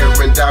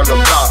 tearing down the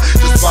block.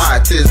 The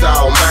spot is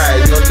all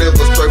mine. Your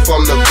nigga straight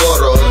from the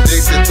gutter,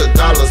 addicted to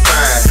dollar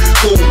sign.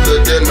 Cooler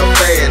than a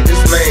fan,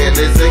 this man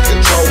is in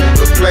control.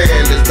 The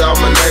plan is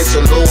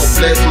domination, Lord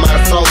bless my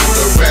soul.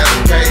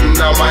 Eradicating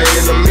all my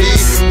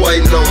enemies,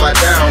 waiting on my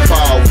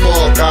downfall.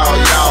 Fuck all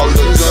y'all,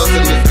 the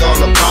Justin is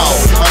gonna fall.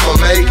 I'ma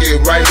make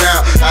it right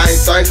now, I ain't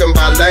thinking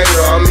about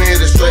later. I'm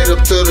headed straight up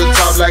to the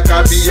top like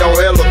I be on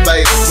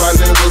elevators. My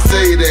niggas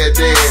say that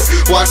then,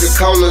 watch the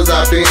corners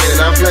I been.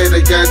 I play the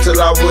game till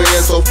I win,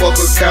 so fuck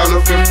a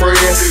counterfeit friend.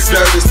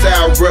 Dirty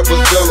South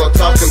representative,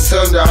 talking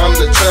tender, I'm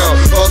the champ.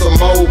 Other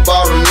mode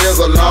bought a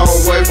nigga long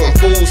way from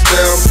food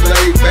stamps.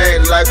 Laid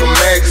back like a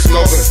Mac,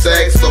 smoking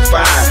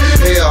saxophone.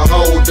 Hell,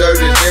 hold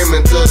dirty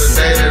demon till the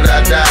day that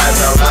I die.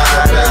 Now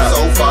I down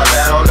so far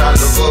down, I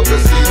look up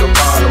and see the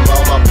bottom.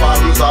 All my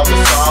problems, I'ma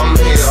solve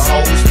them here.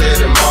 Hold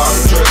steady,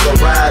 modern trigger,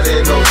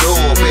 riding no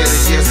door. Better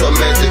get some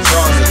magic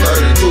Johnson,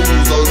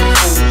 32s, those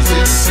fools,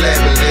 hit the slab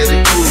and let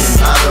it cruise.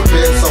 I done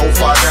been so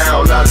far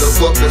down, I look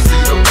up and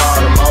see the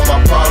bottom. All my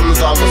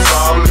problems, I'ma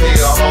solve them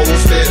here. Hold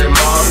steady,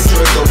 modern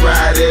trigger,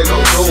 riding no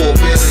door.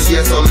 Better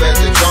get some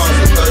magic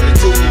Johnson,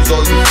 32s,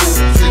 those fools,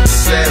 hit the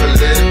slab and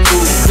let it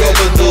cruise.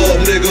 Rubber dub,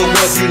 nigga,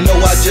 what you know,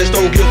 I just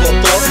don't give a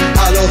fuck.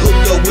 I done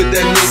hooked up with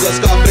that nigga,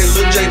 Scarface,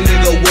 Lil-J,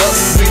 nigga, what?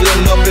 We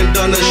done up and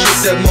done the shit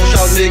that most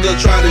y'all nigga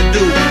trying to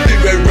do.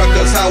 P-Red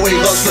Records, highway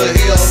hustler,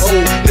 L.O.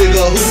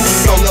 nigga, who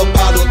from the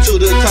bottom to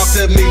the top,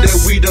 that mean that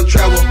we done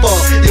travel far.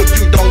 If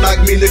you don't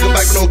like me, nigga,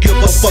 back, don't give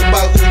a fuck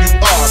about who you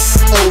are.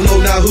 Oh no,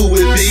 now who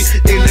it be?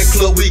 In that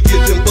club, we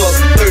get them bucks.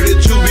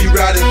 32, we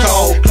riding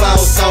tall,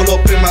 clouds all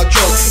up in my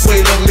truck.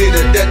 Wait a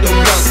minute, that them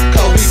blunts,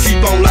 cause we keep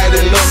on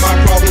lighting up. My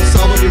problem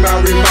solving, my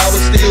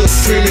revolver still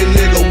screaming,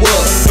 nigga,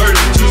 what?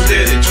 32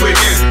 steady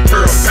tweaking,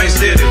 pearl paint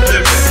steady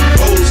flipping.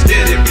 Old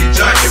steady be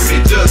jocking me,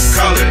 just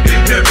call it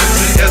Big Pimpin'.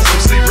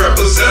 SMC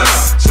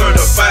representer,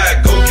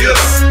 certified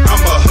go-getter.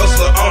 I'm a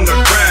hustler on the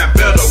grind,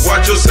 better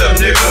watch yourself,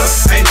 nigga.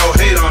 Ain't no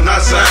hate on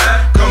our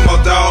side, come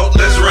on dawg,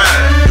 let's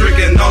ride.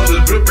 Drinking on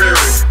the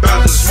blueberry,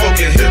 bout to smoke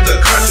and hit the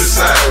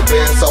countryside. I ain't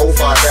been so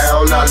far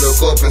down, I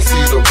look up and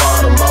see the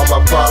bottom. All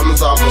my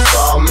problems, I'ma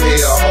solve them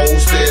here. Hold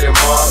steady,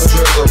 modern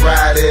trigger,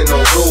 riding no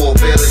door.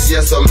 Better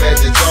yes, I'm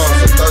Magic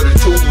Johnson,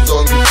 32s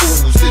on you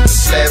fools, hit the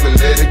slab and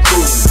let it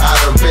cruise. I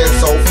done been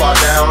so far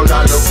down,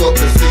 I look up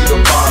and see the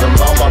bottom.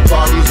 All my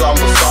problems,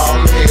 I'ma solve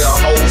them here.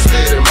 Hold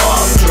steady,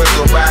 modern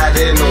trigger,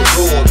 riding no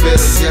door.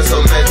 Better yes,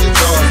 I'm Magic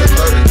Johnson,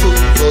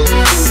 32s on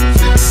you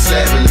fools, hit the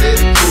slab and let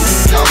it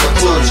cruise. I'm a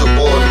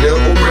touchable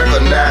nigga,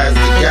 recognize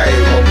the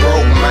game. A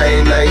broke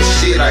man ain't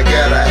shit, I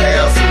gotta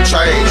have some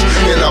change.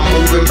 And I'm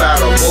moving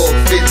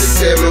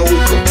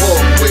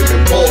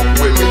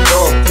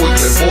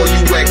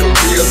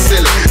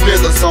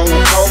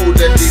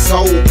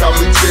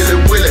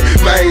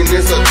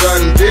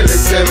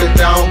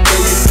down, can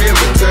you feel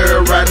me?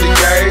 Terrorize the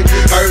game,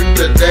 hurt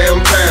the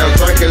damn town.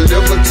 Drinking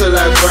liquor till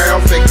I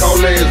drown, fake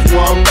on is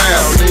one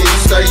bound. Then you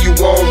say you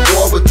want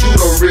war, but you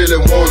don't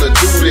really wanna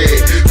do that.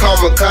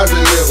 Kamikaze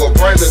nigga,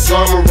 bring the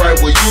drama right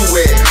where you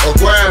at. A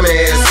grimy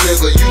ass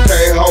nigga, you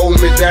can't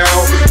hold me down.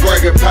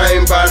 Breaking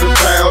pain by the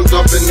pound,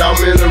 dumping I'm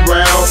in the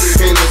round.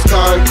 In this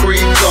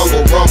concrete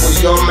jungle, rumble,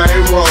 your main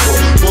rumble.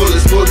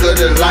 Bullets quicker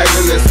than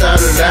lightning and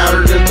sounding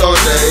louder than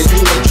thunder. And you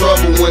in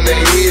trouble when they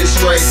hit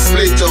straight,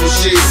 split your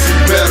shit.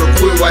 Better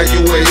quit while you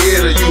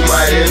ahead or you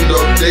might end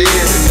up dead.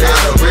 And then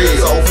the red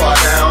so far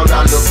down,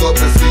 I look up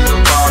and see the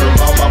bottom.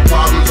 All my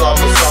problems are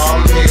my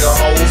song, here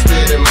hold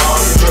steady mom.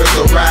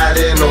 Trigger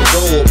riding on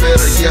door,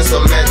 better yes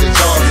I'm at the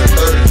Johnson.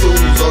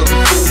 32s on the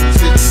fools,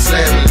 50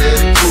 slam and let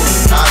it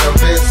cruise. I done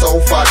been so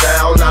far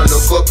down, I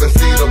look up and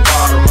see the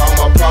bottom. All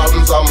my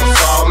problems are my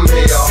song,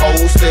 here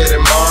hold steady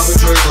mom.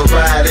 Trigger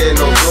riding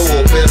on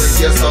door, better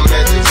yes I'm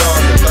at the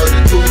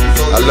Johnson.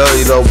 32s on the I love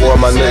you though, boy,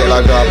 my nigga,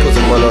 like I put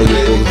some money on you,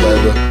 boots,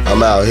 baby.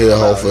 I'm out here,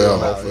 ho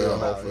forever.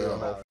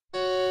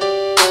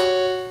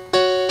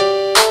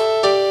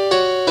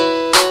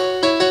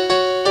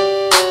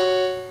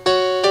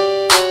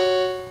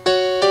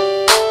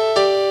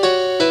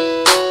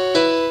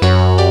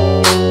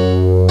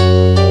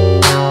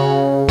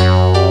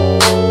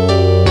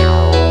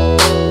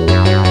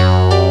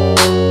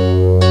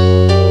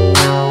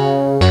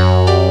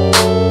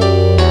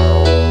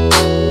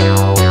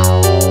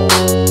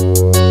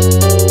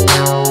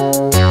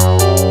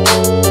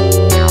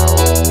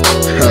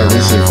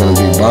 This shit finna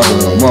be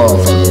bobbing on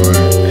motherfucker,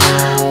 man.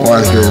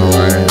 Watch this,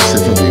 man. This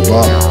shit finna be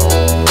bobbing.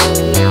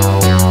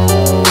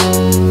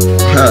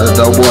 The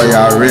dope boy,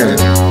 y'all ready.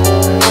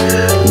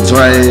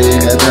 Dre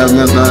had to have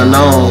Mr.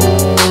 Unknown.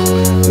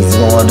 This is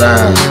going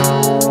down.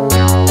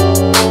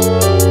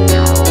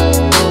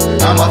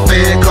 I'm a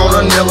fed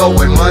corner nigga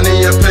with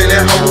money and plenty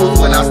hoes.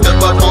 When I step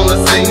up on the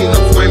scene,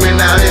 I'm screaming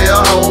out here,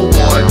 ho.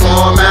 Boy,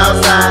 come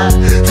outside,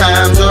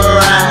 time to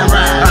ride.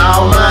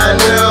 All my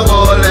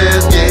niggas,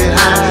 let's get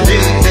high.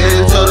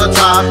 Head to the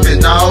top,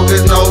 and dog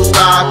is no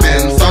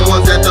stopping.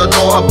 Someone's at the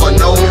door, but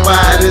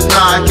nobody's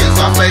knocking.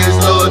 Scarface,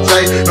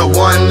 Lil-J, the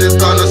one that's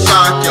gonna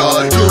shock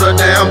y'all. Do the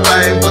damn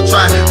thing, but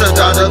try to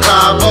dodge the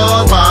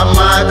coppers. Pop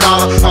my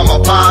collar, I'ma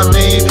pop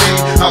DP,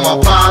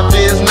 I'ma pop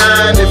this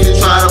 9 if you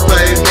try to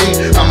play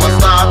me. I'ma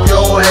stop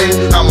your hate,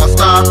 I'ma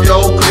stop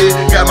your clique.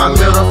 Got my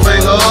middle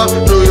finger up,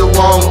 do you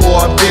want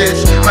boy,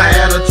 bitch? My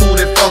attitude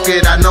is fuck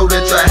it, I know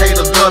that your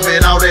haters love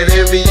it. All that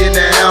envy in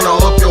the handle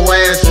up your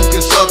ass, you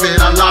can shove it.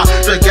 I lock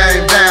the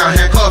game down,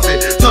 handcuff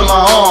it to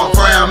my arm,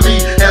 crown me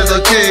as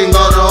a king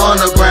of the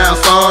underground,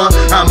 son.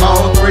 I'm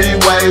on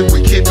 3-way, we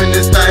keeping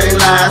this thing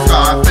live.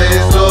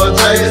 Scarface,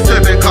 Lil-J,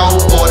 sipping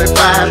cold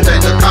 45,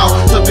 take the call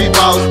to be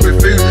boss,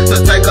 refuse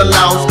to take a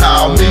loss.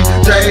 Call me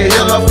J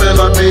Hiller,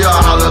 finna be a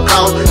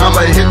holocaust.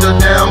 I'ma hit the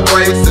damn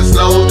brakes and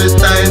slow this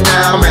thing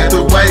down. Man,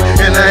 the way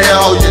in the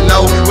hell, you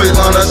know we're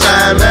gonna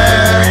shine,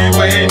 man.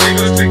 Three-way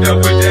niggas picked up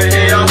with the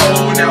hell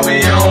hole, now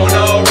we on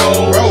the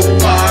road.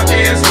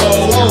 Podcast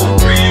roll.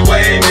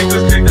 Three-way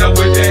niggas picked up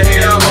with the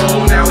hell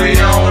hole, now we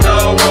on the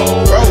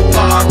road.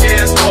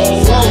 Podcast roll.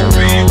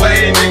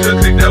 Three-way niggas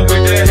picked up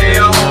with the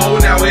hell hole,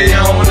 now we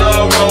on the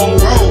road.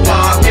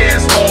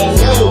 Podcast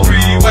roll.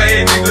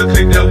 Three-way niggas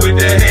picked up with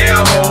the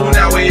hell hole,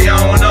 now we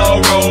on the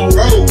road.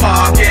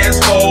 Podcast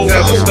roll.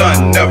 Never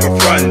stunt, never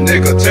front,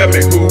 nigga, tell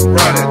me who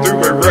running.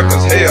 Three-way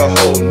records,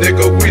 hellhole,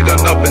 nigga, we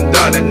done up and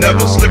done it.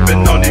 Never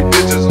slipping on these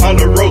bitches, on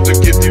the road to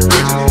get these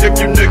riches. If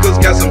you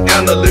niggas got some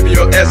anna, leave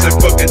your ass in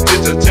fucking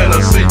ditches.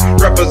 Tennessee,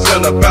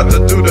 represent about to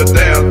do the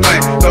damn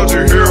thing. Don't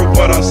you hear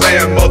what I'm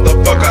saying,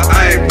 motherfucker,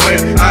 I ain't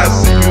playing. I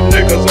see you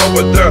niggas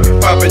over there,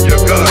 popping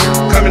your gun.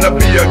 Coming to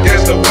be a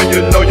gangster when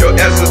you know your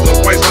ass is a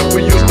waster.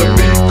 We used to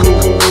be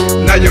cool,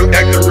 now you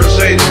acting real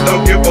shady.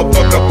 Don't give a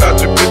fuck about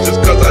your bitches,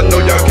 cause I know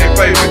y'all can't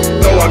pay me.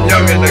 Though I'm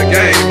young in the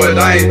game, but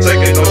I ain't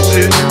taking no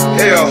shit.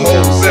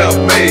 Hellhole,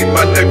 self-made,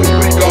 my nigga,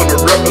 we gonna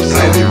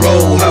represent.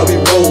 How we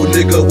roll,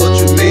 nigga, what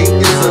you mean?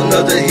 It's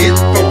another hit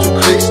from 2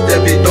 clicks that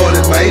be doing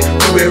it, man.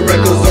 We red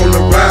records on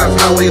the rise,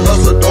 how we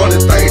hustle doing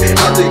this thing.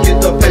 Out to get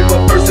the paper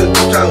first and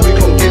 2 times we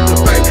gon' get the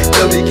bank.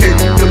 Tell me, can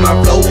you feel my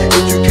flow?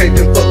 If you can't,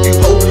 then fuck you,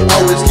 ho.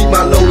 Always keep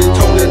my loaded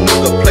tone, that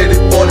nigga play it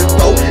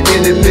 44.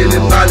 Any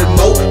minute, mighty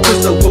mo,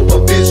 pistol whoop a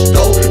bitch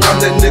though. I'm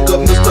that nigga,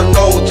 Mr.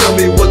 Known, tell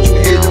me what you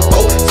hitting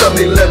for.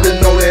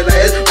 7-11 on that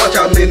ass, watch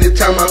how many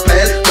times I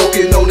pass.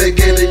 Smoking on that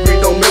gay degree,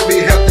 don't make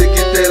me have to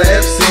get that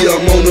ass. See,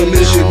 I'm on a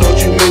mission, don't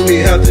you make me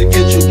have to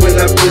get you. When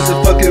I miss a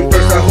fucking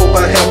verse, I hope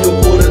I have to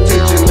pull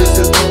attention.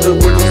 Listen to the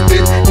word of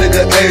spit,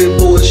 nigga, I ain't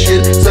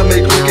bullshit. Some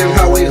ain't clicking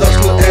how we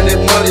hustle, and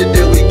that money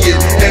that we get,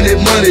 and that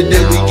money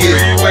that we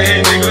get.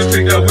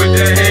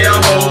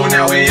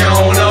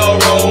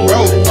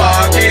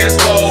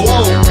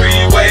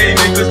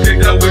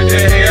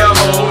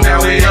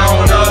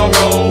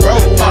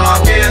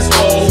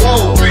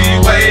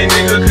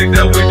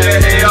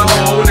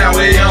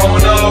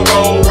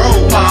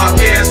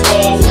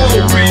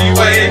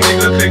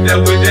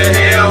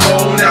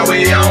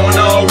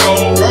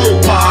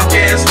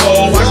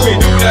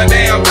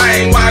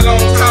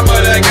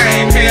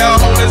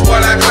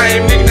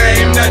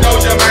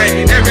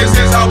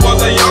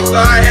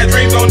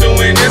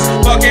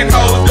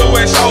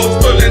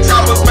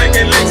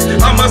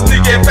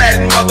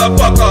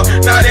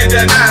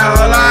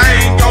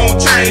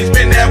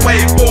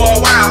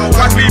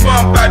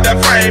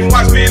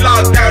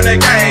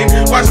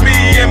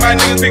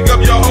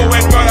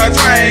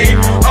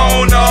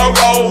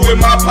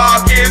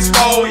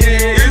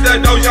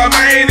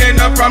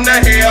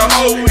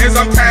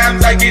 sometimes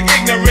I get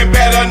ignorant,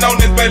 better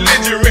known as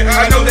belligerent.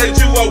 I know that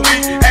you a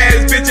weak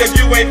ass bitch if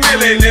you ain't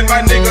feeling it.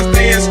 My niggas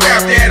staying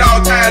strapped at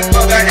all times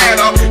for the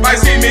handle. Might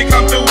see me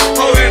come through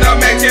holding up,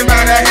 acting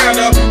by the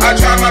handle. I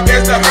try my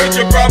best to hurt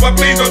you, bro, but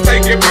please don't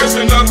take it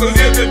personal. Cause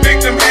if the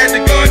victim had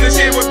the gun, the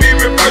shit would be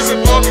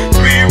reversible.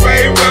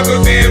 Three-way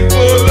records in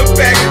full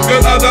effect.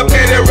 Cause other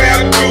petty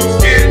rap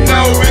groups get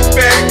no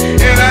respect.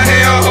 And I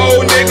hell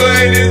whole nigga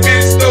and this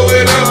bitch throw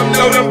it up.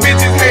 Know them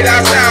bitches hate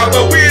our sound,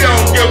 but we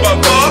don't give a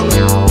fuck.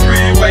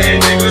 Three-way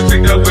niggas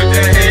picked up with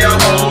the hell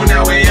hole.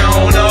 Now we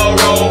on the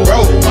road.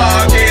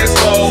 Podcast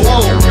slow.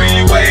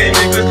 Three-way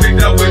niggas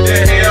picked up with the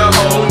hell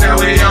hole. Now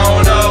we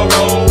on the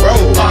road.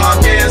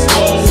 Podcast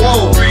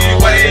slow.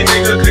 Three-way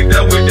niggas picked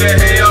up with the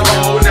hell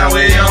hole. Now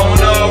we on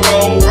the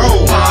road.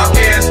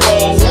 Podcast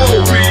slow.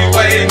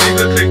 Three-way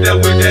niggas picked up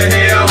with the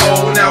hell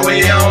hole. Now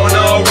we on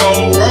the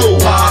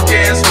road.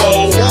 Podcast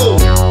slow.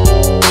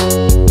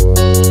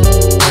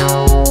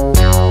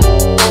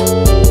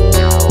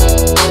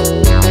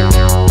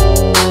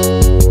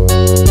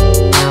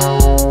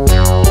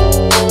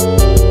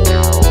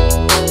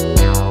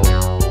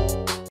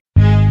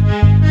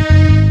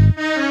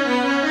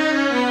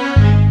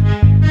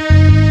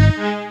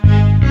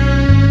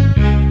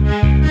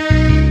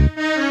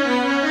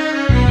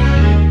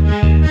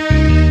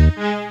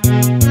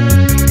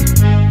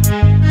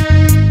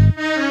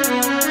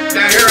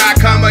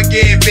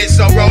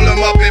 So roll them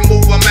up and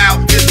move them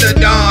out. It's the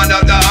dawn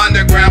of the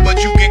underground,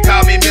 but you can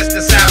call me Mr.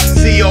 South.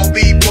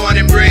 C.O.B. born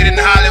and bred in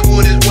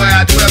Hollywood is where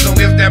I dwell. So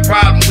if that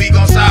problem, we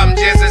gon' solve them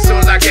just as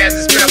soon as I cast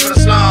the spell for the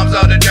slums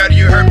of the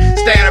dirty you heard.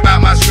 Stand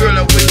about my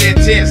skrilla with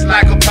intense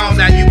like a pwn.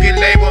 Now you can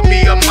label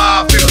me a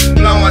mafia.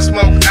 Blowing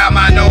smoke out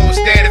my nose,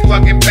 steady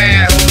fucking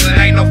bad hoes.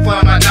 It ain't no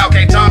fun, my dog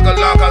can't talk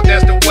along, cause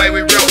that's the way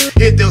we roll.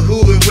 Hit the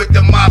hood with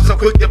the mob, so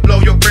quick to blow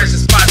your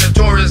precious spot.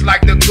 Notorious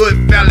like the good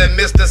fella,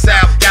 Mr.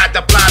 South. Got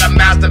the plot of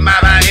mastermind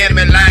behind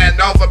enemy lines,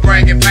 known for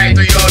bringing pain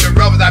to your the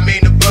rovers. I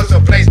mean the books,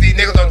 so place these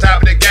niggas on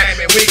top of the game.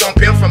 And we gon'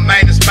 pimp from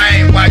Maine to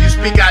Spain. While you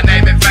speak our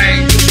name in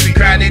vain, you should be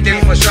crying these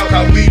niggas for sure,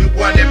 cause we the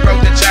one that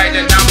broke the chain.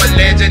 And I'm a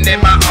legend in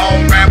my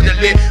own rap, the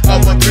lit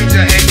over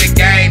preacher in the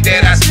game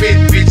that I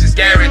spit, bitches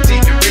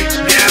guaranteed to reach.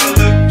 Now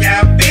look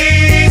out,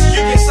 bitch,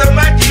 you can suck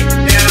my dick.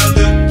 Now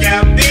look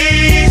out,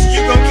 bitch,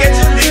 you gon' catch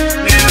a lick.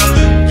 Now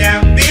look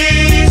out,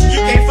 bitch,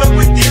 you can't fuck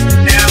with this.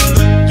 Now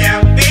look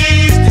out,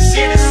 bitch, the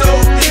shit is so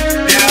thick.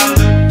 Now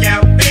look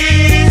out,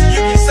 bitch,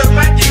 you can suck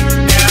my dick.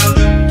 Now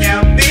look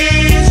out,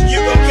 bitch, you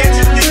gon' catch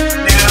a lick.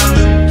 Now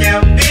look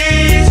out,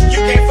 bitch,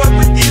 you can't fuck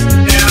with this.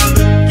 Now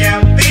look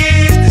out,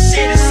 bitch, the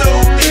shit is so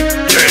thick.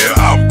 Yeah,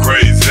 I'm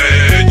crazy,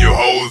 and you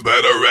hoes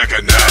better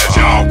recognize.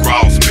 Y'all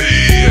cross me,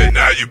 and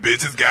now you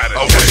bitches got it.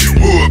 I wish you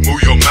would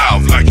move your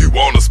mouth like you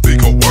wanna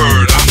speak a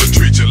word. I'ma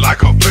treat you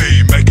like a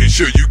fiend, making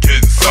sure you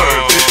getting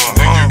served. Bitch,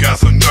 think you got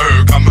some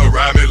nerve, come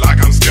around me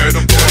like I'm scared.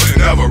 Them boys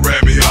never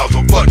ran me off,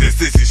 so fuck this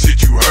sissy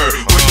shit you heard.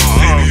 When you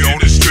see me on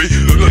the street,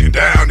 looking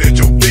down at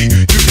your feet,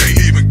 you can't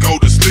even go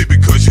to sleep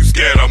because you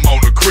scared I'm on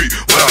the creek.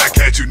 When I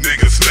catch you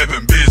niggas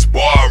slipping, bitch,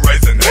 boy, I'm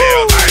raising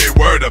hell. I ain't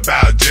worried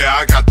about jail,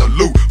 I got the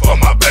loot for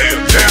my bail.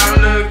 Now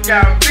look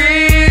out,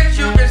 bitch,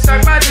 you can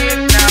suck my dick.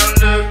 Now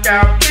look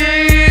out,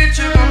 bitch,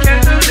 you gon'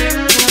 catch a lick.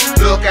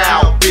 Look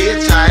out,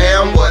 bitch, I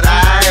am what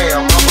I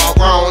am. I'm a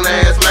grown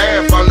ass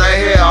man from the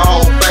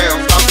hellhole fam.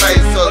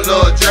 Scarface or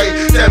Lil-J,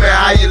 tell me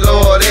how you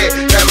love that.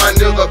 Got my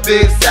nigga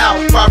Big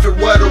South, profit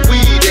where the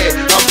weed at.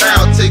 I'm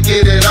bound to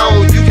get it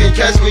on, you can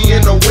catch me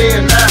in the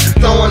wind now,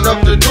 throwing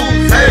up the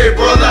deuce. Hey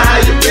brother, how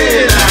you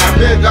been? I've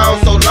been gone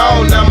so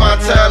long, now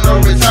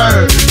MonTana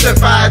return. Set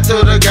fire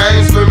to the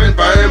game, screaming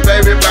burn,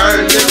 baby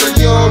burn.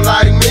 Nigga, you don't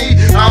like me,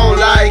 I don't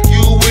like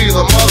you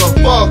either.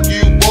 Motherfuck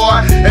you,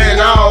 boy, and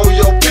all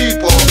your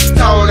people.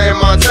 Tony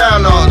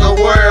MonTana, the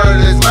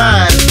world is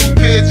mine. Two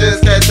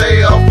pigeons can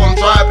tell from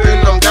dropping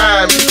them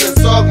dimes. You can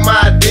suck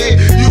my dick,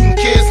 you can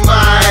kiss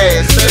my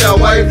ass. Stay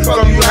away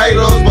from you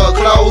haters, but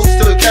close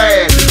to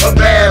cash. A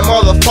bad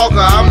motherfucker,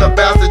 I'm the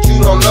bastard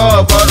you don't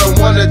love, or the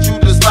one that you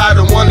despise,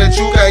 the one that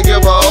you can't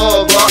give a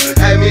hug.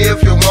 Hate me if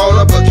you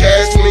wanna, but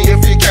cash me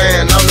if you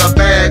can. I'm the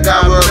bad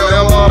guy,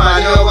 remember my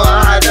nigga,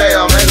 hot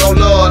damn.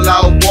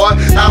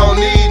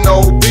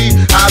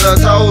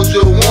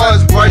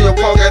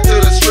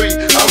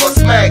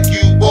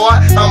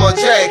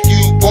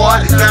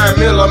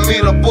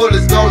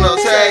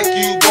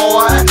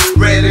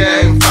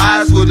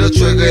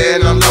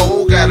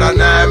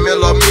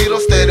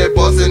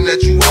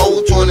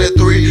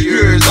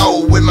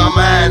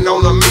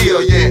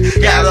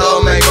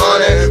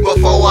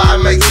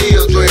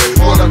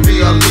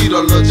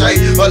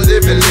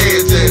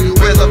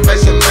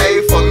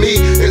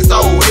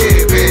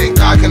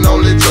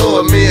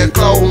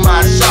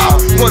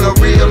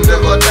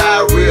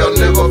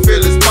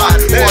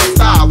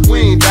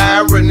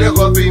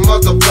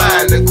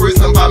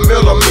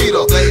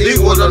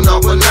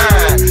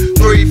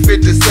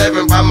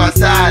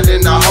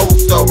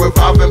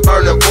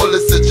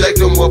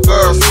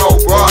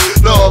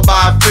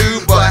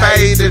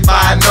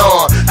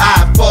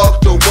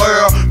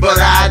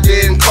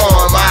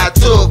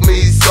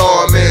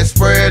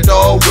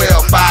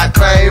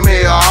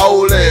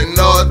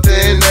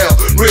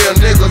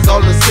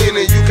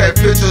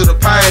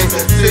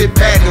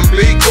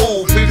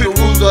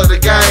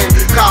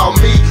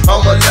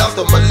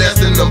 pistol,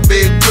 molesting them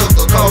big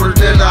pistol, colder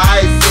than an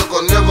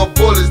icicle, nigga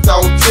bullets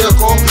don't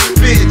tickle.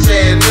 Bitch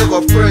ass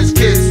nigga French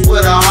kiss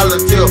with a hollow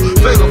tip,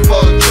 finger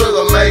for the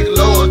trigger, make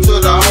lower to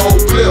the whole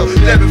clip.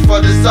 Never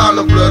for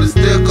dishonor, blood is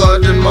thicker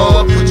than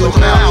mud. Put your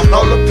mouth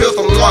on the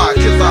pistol, lock,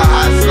 kiss her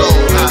high slow,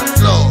 high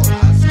slow.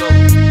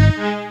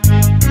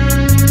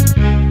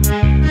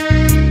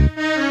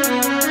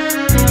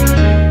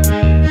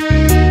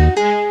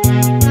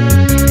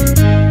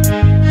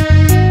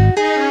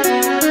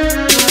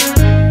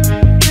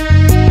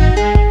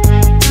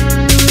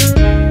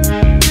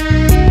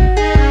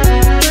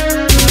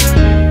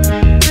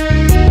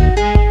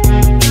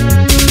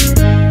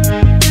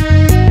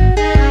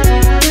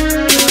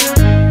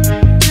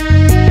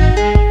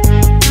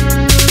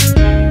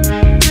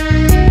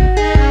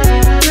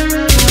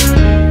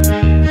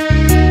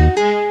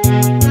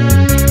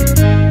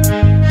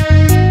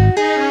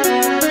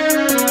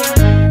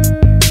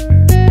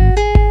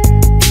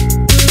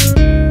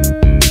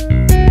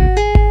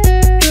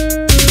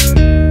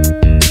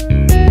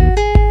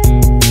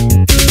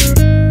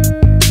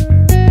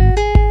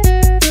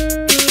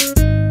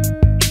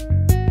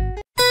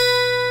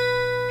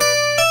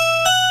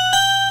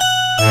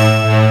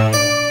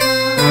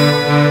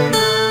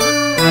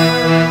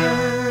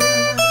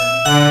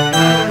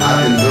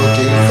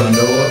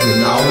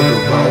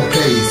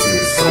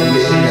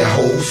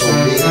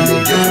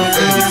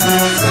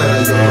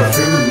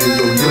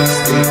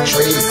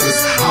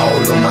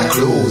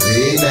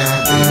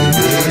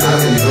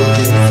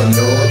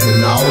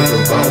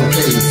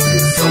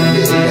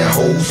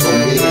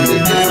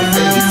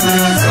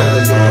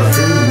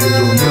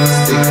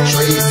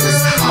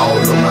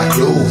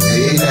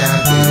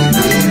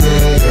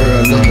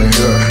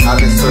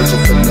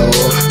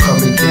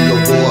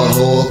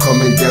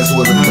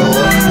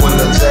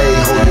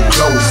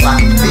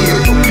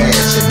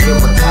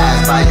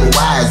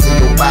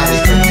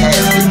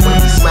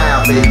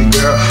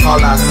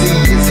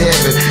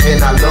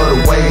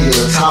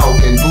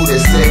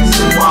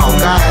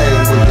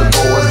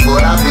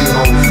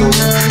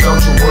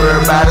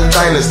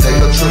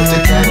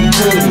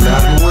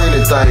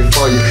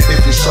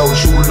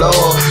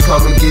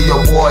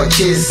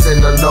 Kiss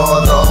and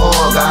another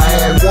hug. I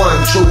had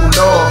one true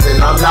love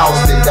and I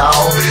lost it,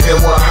 dawg.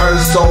 And what hurt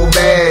so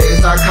bad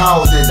is I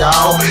caused it,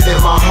 dawg.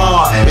 And my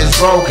heart is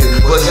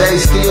broken, but they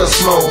still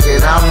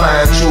smoking. I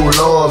find true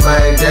love,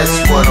 man,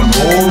 that's what I'm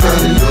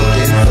holding.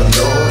 Looking for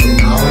love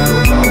in all the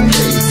wrong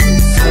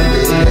places. So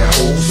many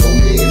hoes, so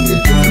many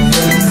different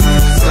faces.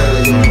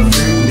 Smelling your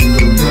perfume in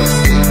your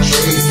lipstick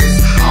traces.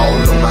 All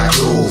of my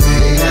clothes,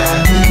 and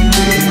I've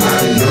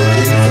been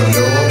looking for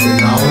love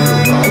in all the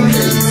wrong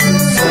places.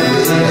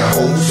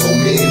 So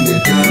many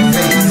different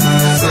faces.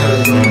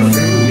 Smelling your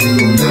perfume in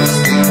your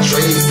lipstick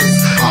traces.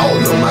 All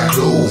of my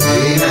clothes,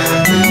 and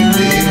I've been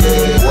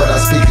what I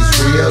speak is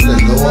real,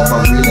 and Lord,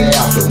 I'm really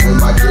after. When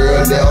my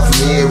girl left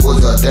me, it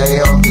was a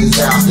damn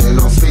disaster. And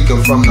I'm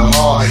speaking from the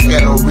heart,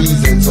 got no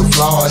reason to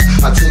floss.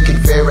 I took it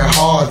very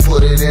hard,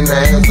 put it in the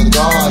hands of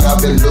God.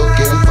 I've been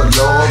looking for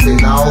love in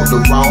all the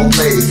wrong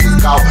places.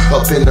 Caught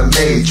up in the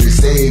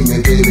matrix, save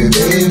me, baby,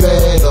 baby.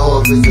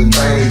 Love is the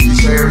thing you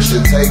cherish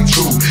and take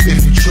true.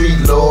 If you treat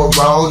love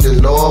wrong,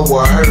 then Lord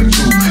will hurt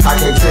you. I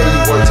can't tell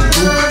you what to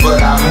do, but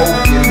I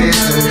hope you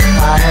listen.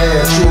 I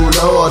had true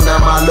love,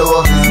 now my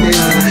love is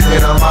missing.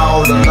 And I'm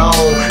all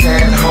alone,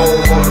 at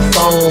home on the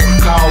phone,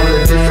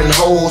 calling different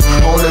hoes,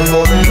 only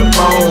wanting the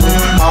phone.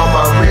 All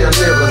my real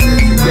niggas,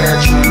 if you got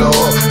true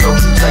love,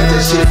 don't you take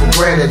that shit for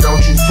granted,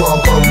 don't you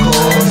fuck up,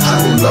 cause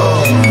true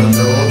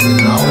love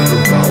in all the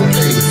wrong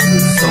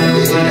places. So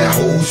many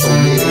hoes, so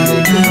many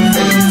different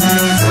faces.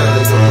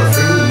 Smelling your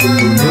perfume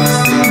with your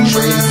lipstick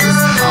traces.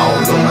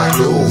 All of my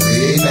clothes,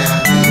 and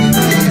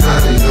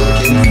I've been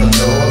looking for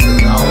love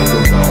in all the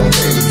wrong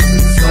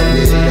places. So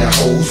many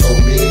hoes, so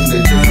many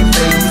different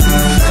faces.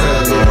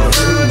 Smelling your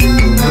perfume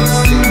with your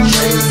lipstick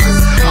traces.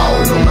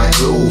 All of my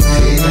clothes,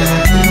 and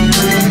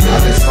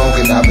I've been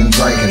smoking, I've been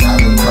drinking, I've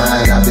been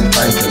crying, I've been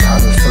thinking,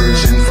 I've been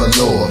searching for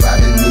love, I've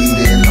been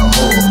needing a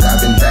hug, I've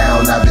been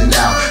down, I've been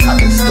out, I've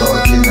been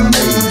stuck in the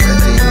maze. I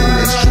think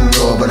it's true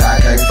love, but I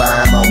can't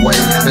find my way.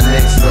 The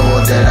next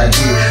love that I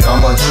get,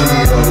 I'ma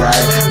treat her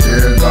right.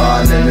 Dear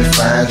God, let me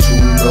find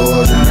true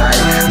love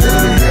tonight.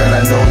 Baby girl,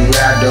 I know you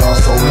out there,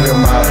 so hear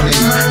my plea.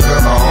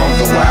 Girl, my arms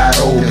are wide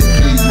open,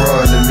 please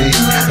run to me.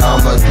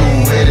 I'ma do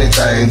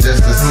anything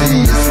just to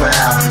see you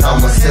smile.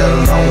 I'ma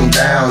settle on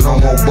down, no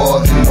more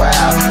bugging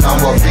wild.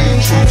 I'ma be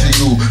true to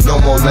you, no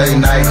more late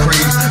night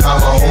creeps.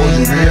 I'ma hold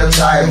you real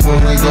tight when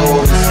we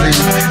go to sleep.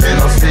 And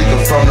I'm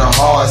speaking from the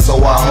heart, so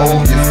I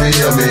hope you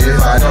feel me.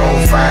 If I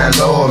don't find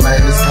love,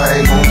 man, this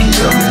pain gon'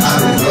 kill me.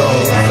 True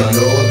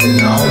love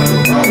in all the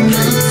wrong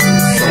places.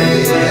 So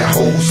many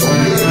hoes, so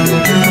many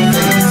different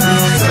faces.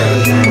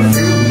 Smelling your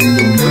perfume in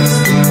your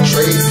lipstick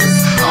traces.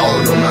 All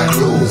of my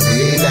clothes,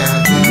 and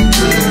I've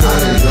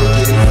been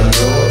looking for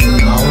love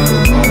in all the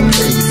wrong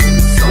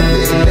places. So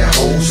many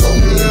hoes, so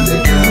many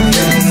different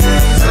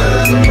faces.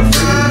 Smelling your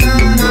perfume in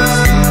your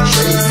lipstick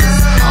traces.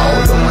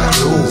 All of my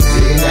clothes.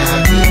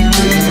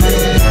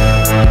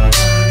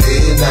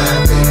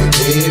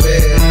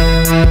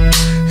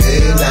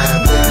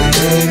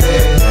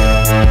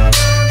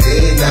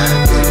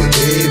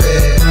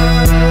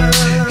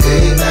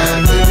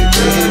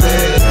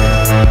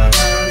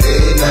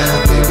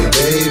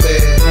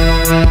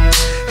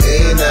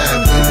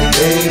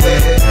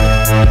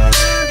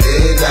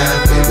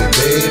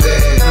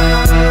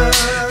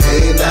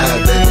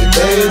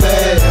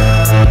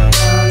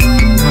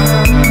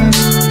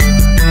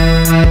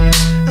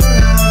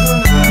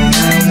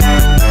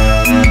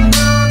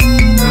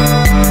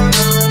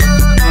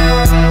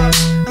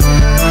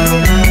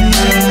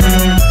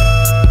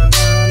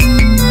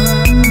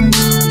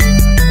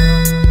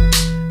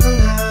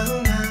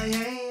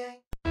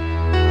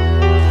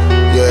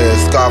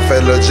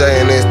 Scarface,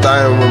 Lil-J, and this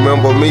thing.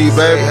 Remember me,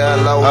 baby?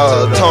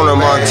 Tony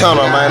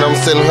MonTana, man. I'm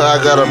sitting here,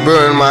 I got a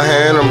beer in my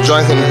hand. I'm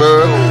drinking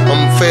beer.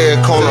 I'm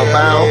fed corner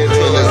bound, and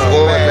it's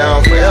going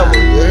down forever.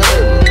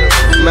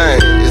 Yeah. Man,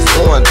 it's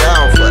going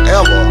down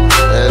forever.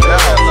 And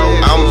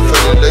now I'm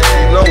finna let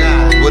you know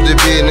what the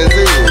business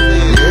is.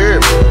 You hear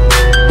me?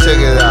 Check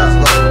it out.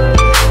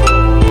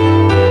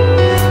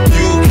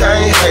 You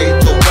can't hate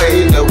the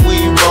way that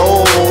we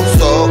roll,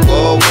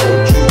 sucker.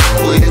 Won't you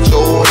quit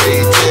your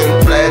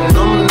hating?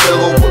 Platinum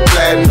nigga with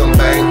platinum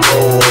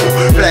bankroll,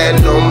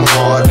 platinum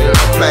heart and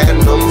a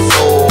platinum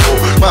soul.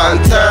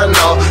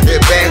 MonTana,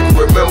 it back,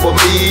 remember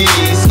me?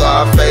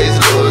 Scarface,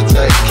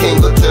 Lil-J, King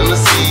of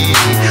Tennessee.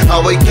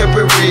 Always kept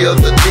it real,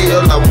 the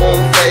deal, I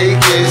won't fake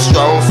it.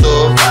 Strong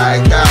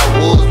survive,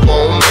 cowards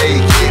won't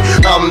make it.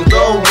 I'm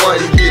the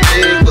one you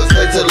dig, cause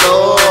hate to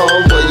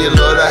love. When you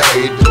love to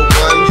hate, the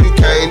one you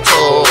can't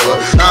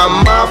touch.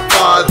 I'm my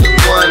father's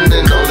one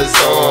and only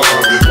son.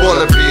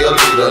 Wanna be a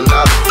leader,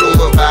 not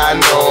influenced by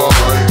none.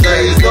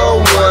 Jay's the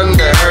one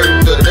that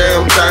hurt the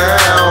damn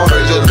town.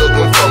 Heard you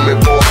looking for me,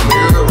 boy, I'm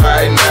here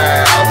right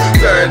now.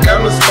 Tearing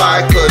down the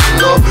spot,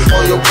 cutting up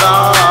on your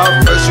block.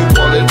 First you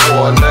wanted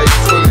more, now you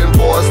swimming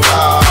for a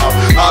style.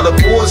 All the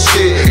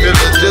bullshit is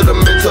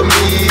legitimate to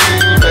me.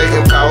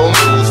 Making power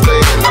moves,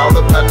 staying all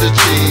about the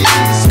cheese.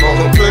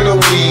 Smoking plenty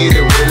of weed,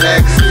 it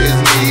relaxes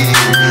me.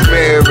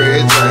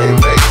 Mary Jane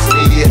makes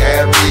me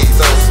happy,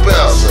 so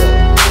special.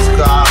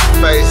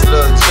 Scarface,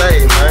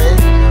 Lil-J, man.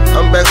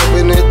 I'm back up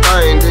in this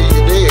thing, do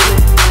you dig?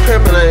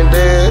 Pimp Ant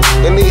Dead,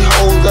 and these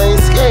hoes ain't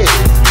scared.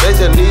 They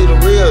just need a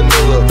real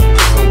nigga,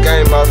 put some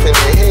game off in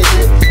their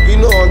head. You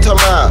know what I'm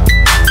talking about?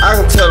 I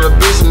can tell a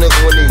bitch nigga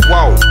when he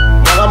walk,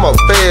 but I'm a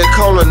fed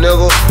corner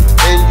nigga,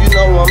 and you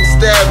know I'm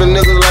stabbing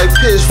niggas like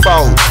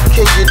pitchfork.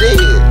 Can you dig?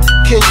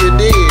 Can you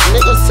dig?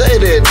 Nigga say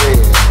that then.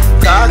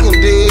 Cause I can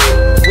dig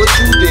what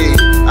you did.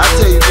 I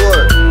tell you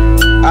what,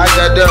 I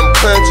got them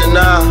punching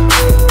now.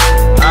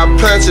 I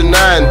punch you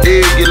now and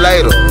dig you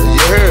later.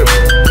 You hear me?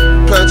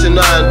 Punch you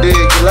now and dig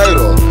you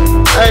later.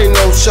 Ain't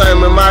no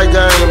shame in my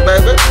game,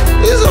 baby.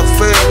 It's a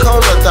fair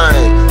corner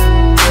thing,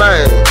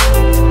 man.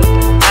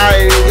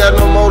 I ain't got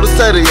no more to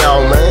say to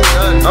y'all,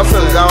 man. I'm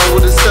finna go on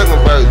with the second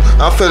verse.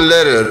 I'm finna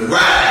let it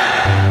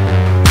ride.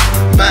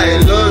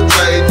 Man,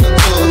 Lil-J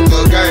took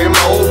the game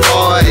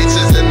over.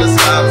 H's in the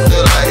sky, I'm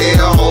still a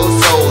hell-hole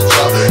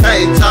soldier.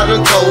 Ain't time to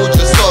coach,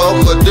 just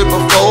suck a dip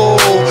before.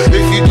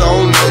 If you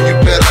don't know, you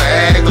better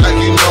act like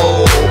you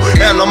know.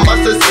 And I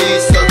must have seen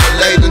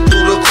circulating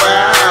through the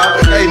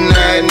crowd. Hey,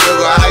 nah,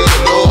 nigga, how you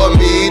know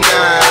me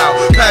now?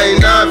 Pain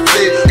not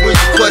fit when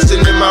you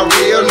questioning my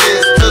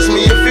realness. Touch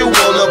me if you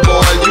wanna,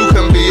 boy, you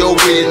can be a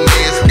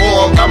witness.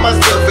 Boy, I'm by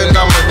myself and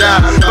I'ma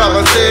die by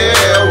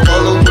myself.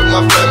 Rollin' with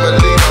my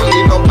family, don't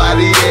need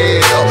nobody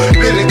else.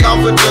 Been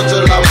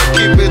confidential, I'ma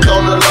keep it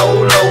on the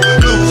low-low.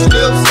 Loose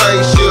lips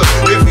ain't shit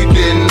if you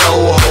didn't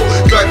know, ho.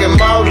 Drinking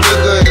my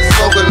liquor and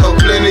smoking up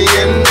plenty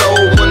and no.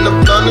 When the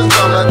blunt is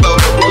gone, I throw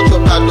the roach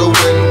up out the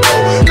window.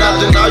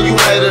 Dodging all you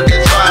haters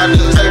that tried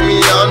to take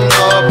me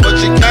under, but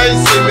you can't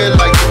see me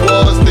like you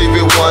was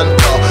Stevie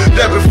Wonder.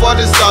 That before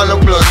the sun, the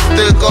blood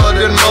thicker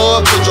than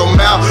mud. Put your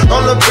mouth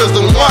on the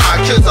pistol, I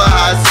kiss a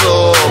high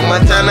soul.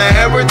 MonTana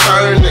had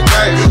returned the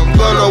game. I'm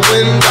gonna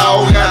win,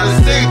 dog. Got a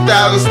 6,000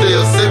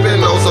 still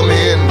sipping on some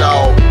hen,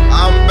 dog.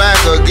 I'm back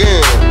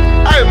again.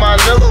 Hey, my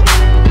nigga,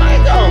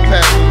 man, don't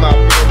pass me my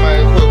beer,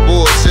 man. Quit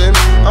bullshit.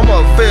 I'm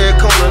a fed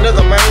corner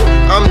nigga, man.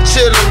 I'm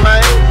chillin',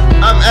 man.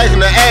 I'm acting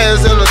the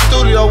ass in the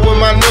studio with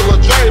my nigga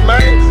Dre,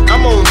 man.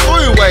 I'm on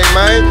three-way,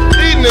 man.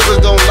 These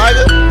niggas don't like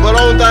it, but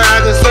only thing I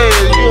can say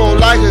is you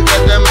don't like it,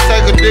 goddamn it,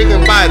 take a dick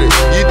and bite it.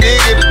 You dig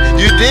it?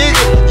 You dig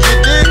it? You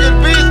dig it,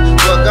 bitch?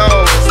 But go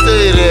on,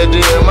 say that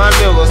then. My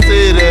nigga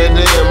say that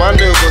then. My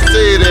nigga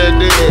say that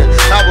then.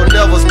 I will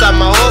never stop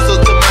my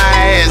hustle till my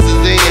ass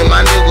is in.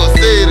 My nigga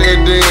say that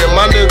then.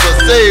 My nigga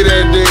say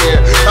that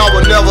then. I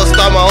will never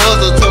stop my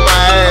hustle till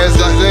my ass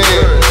is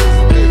in.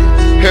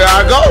 Here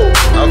I go.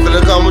 I'm finna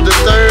come with the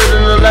third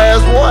and the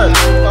last one.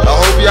 I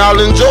hope y'all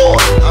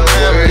enjoy. I'm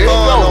having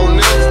fun on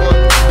this one.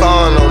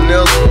 Fun on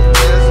this one.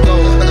 Let's go,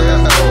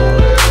 let's go,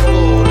 let's go,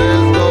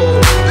 let's go.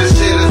 This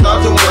shit is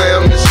not to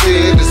wham. This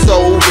shit is so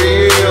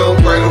real.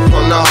 Bring it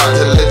from the heart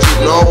to let you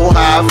know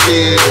how I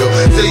feel.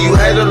 Till you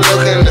hate to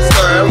look in the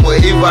sun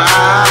with evil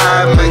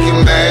eye. Make you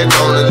mad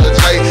on it. The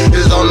J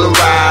is on the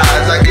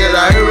rise. I get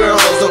out here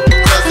and hustle.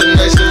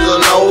 Procrastination's a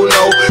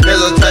no-no.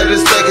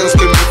 Hesitated seconds,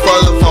 keep me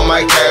further from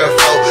my cash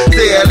flow.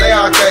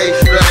 TLARK,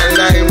 the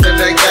name that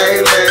they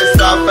gave me.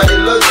 Scarface,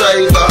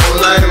 Lil-J, the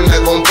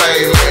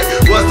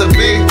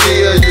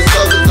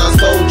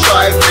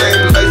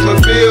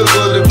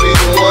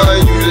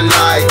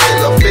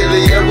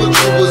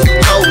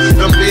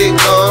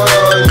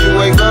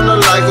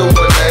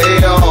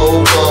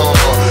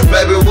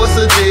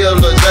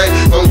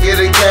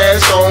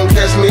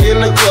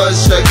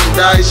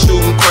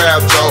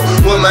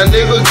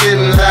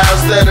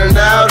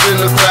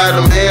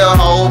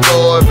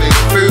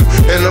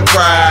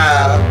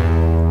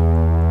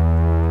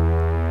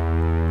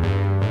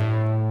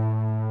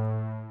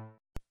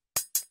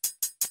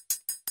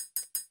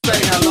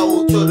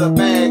to the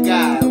bad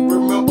guy.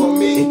 Remember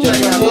me, say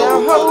hello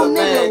to the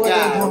bad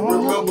guy.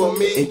 Remember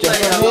me, say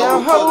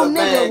hello to the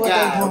bad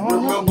guy.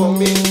 Remember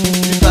me.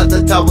 You thought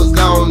the top was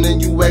gone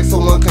and you asked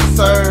someone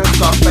concerned.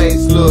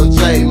 Scarface,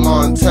 Lil-J,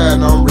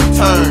 MonTana on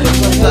return.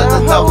 You thought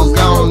the top was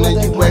gone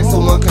and you asked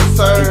someone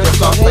concerned.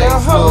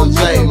 Scarface,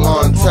 Lil-J,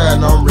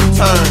 MonTana on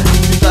return.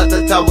 You thought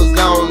the top was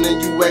gone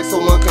and you asked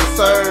someone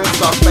concerned.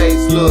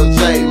 Scarface,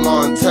 Lil-J,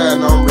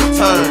 MonTana on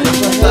return.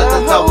 You thought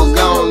the top was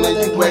gone and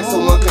you asked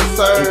someone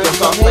concerned.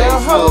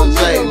 Scarface,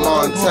 Lil-J,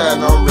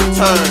 MonTana on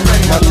return.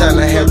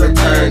 MonTana had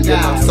returned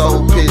and I'm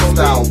so pissed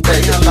off.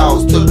 Take a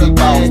toss to be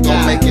boss,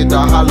 gon' make it a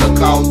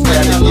holocaust.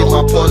 Gotta get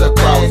my point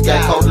across,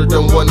 got colder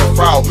than winter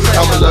frost.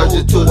 I'm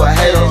allergic to a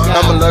hater,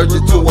 I'm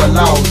allergic to a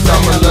loss.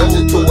 I'm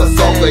allergic to a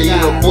sucker, eat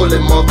a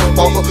bullet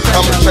motherfucker.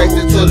 I'm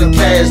attracted to the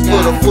cash,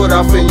 put a foot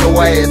off in your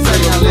ass.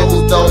 And them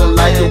niggas don't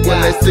like it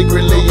when they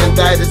secretly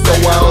indicted, so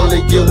I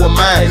only get with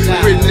mine.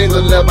 Rich nigga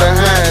left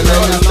behind,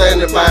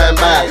 understand it by and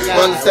by.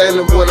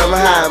 Understanding when I'm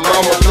high,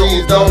 mama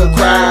please don't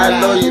cry.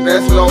 I know you,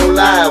 that's no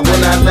lie.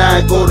 When I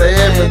die, go to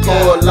heaven,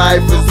 cold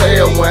life is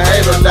hell. When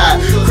haters die,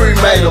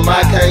 cremate them,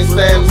 I can't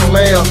stand the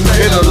smell.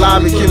 In the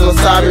lobby, keep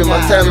wasabi,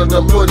 MonTana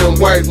done put in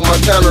work.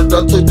 MonTana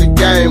done took the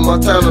game,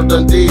 MonTana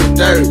done did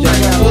dirt.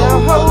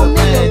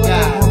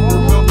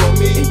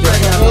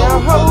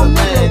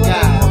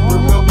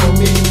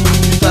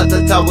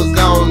 The top was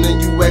gone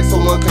and you asked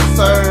someone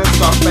concerned.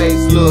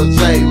 Scarface,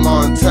 Lil-J,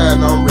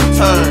 MonTana on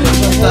return.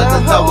 The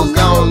top was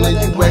gone and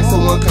you asked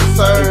someone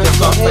concerned.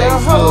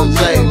 Scarface,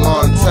 Lil-J,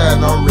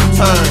 MonTana on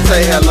return.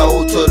 Say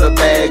hello to the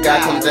bad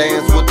guy, come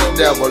dance with the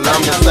devil.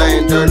 I'm the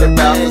same dirty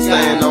bastard,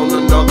 staying on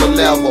another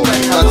level.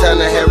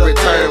 MonTana had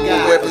returned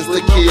with weapons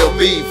to kill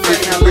beef.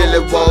 If you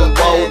really want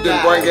bold, then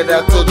bring it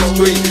out to the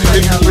street.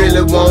 If you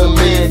really want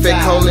me,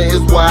 fake on it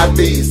is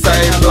YB.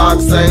 Same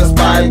block, same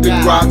spot, big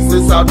rocks,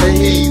 it's all the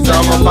he's.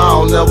 I'm a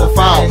ball, never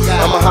fall.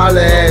 I'ma holler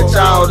at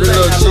y'all, the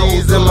little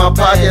cheese in my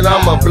pocket,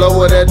 I'ma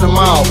blow it at the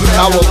mall.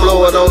 I will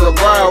blow it on the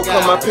brow,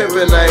 cause my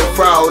pimpin' ain't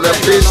fraud.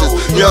 Ambitious,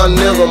 young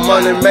nigga,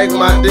 money make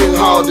my dick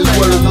hard. This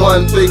one is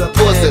one big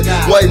pussy,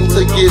 waiting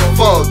to get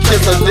fucked.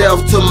 Kiss of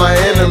death to my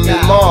enemy,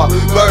 Mar,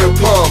 bird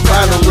pump.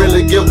 I don't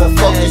really give a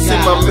fuck, you see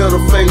my middle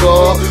finger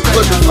up.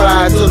 Put the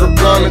fire to the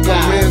blunt and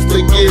convinced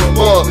to get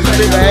bucked.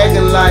 Nigga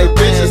acting like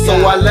bitches, so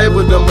I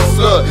labeled them a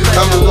slut.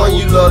 I'm the one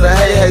you love to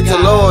hate to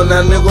Lord,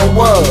 now nigga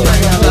what?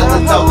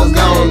 The top was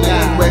gone and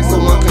you asked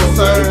someone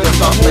concerned.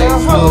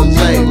 Scarface,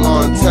 Lil-J,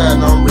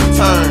 MonTana on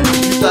return.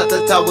 You thought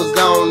the top was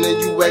gone and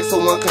you asked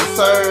someone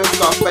concerned.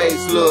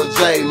 Scarface,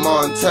 Lil-J,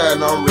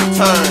 MonTana on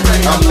return.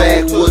 I'm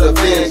back with a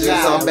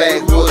vengeance, I'm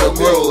back with a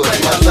grudge.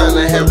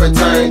 MonTana had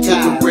returned to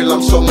the real,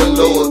 I'm showing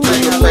love. To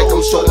the fake,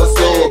 I'm showing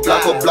sword.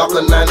 Block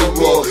a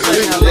 90 roll.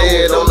 If you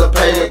dead on the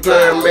pavement,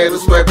 pyramid,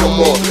 scrape them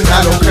more.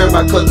 I don't care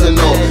about cutting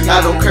up, I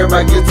don't care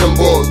about getting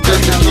bored.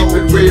 Just to keep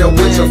it real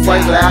with you,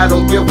 frankly, I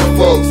don't give a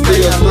fuck.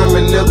 Still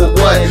swimming, nigga,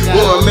 what?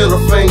 One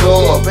middle finger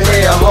up,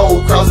 head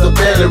hole, cross the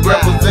belly,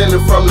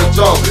 represented from the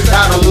jump.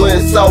 I done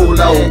went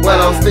solo, but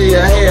I'm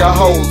still hair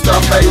hole.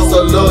 Scarface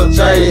or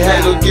Lil-J,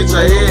 had to get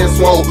your head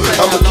swole.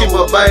 I'ma keep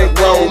a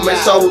bankroll, make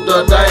sure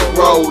the dank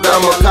road.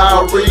 I'ma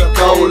call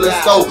Rico, let's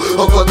go.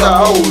 Hook up the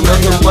hole,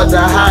 nothing but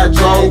the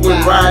hydro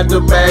and ride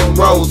the back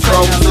road.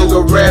 Smoke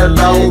cigarette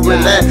low,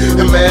 relax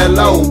and man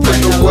low. Put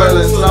the world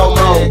in slow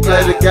mo,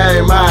 play the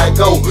game, I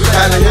go.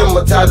 Out of him,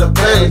 I tie the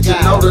planet, you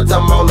know that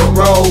I'm on the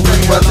road.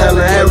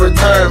 MonTana had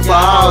returned for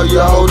all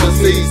you hold the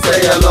sea.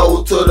 Say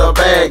hello to the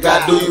bad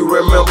guy, do you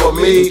remember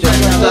me?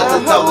 Thought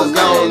the top was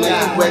gone and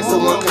you asked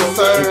someone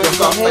concerned.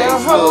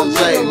 Scarface,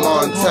 Lil-J,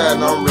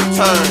 MonTana on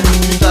return.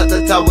 You thought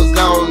the top was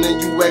gone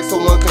and you asked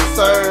someone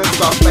concerned.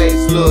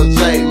 Scarface,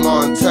 Lil-J,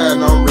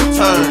 MonTana on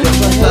return. You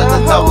thought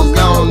the top was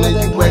gone and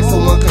you asked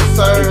someone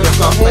concerned.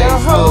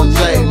 Scarface,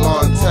 Lil-J,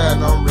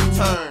 MonTana on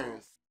return.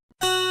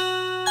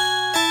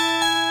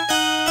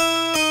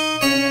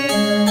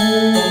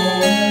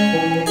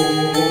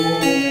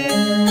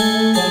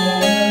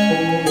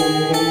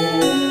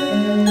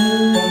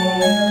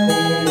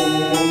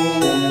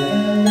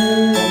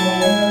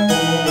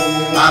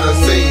 I done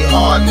seen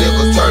hard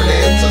niggas turn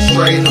into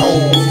straight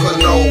hoes. Cause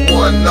no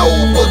one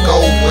knows what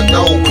goes with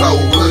no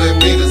clothes. Could it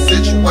be the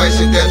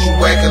situation that you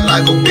acting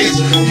like a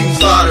bitch? You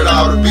started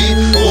all the beef,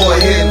 go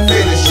ahead and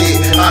finish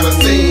it. I done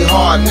seen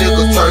hard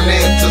niggas turn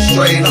into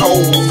straight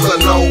hoes. Cause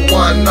no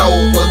one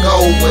knows what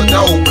goes with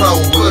no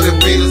clothes. Could it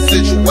be the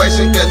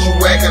situation that you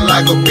acting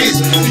like a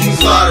bitch? You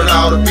started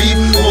all the beef,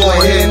 go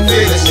ahead and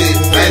finish it.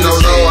 Ain't no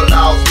Lord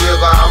lost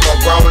nigga, I'm a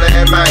grown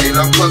ass man.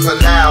 I'm cooking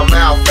loud,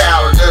 mouth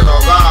fouler than a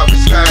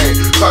garbage can.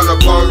 Come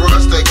up on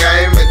rush the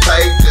game and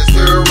take this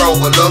hero.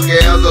 But look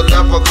as a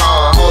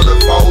leprechaun holding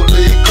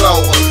 4-leaf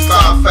clover.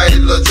 Scarface,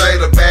 Lil-J,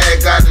 the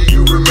bad guy, do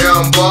you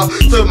remember?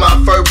 Took my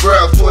first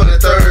breath,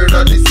 23rd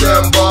of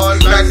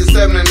December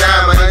 1979,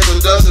 my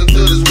introduction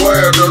to this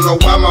world. Don't know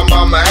why my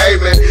mama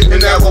hate me,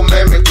 and that what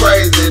made me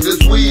crazy. This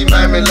weed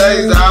made me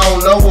lazy, I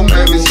don't know what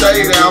made me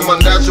shady. I'm a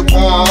natural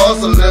born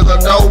hustle,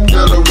 nigga, dope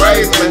till the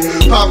raised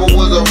me. Papa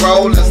was a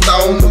rolling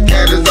stone who came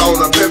panties on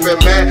a pimpin'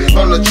 man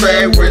on the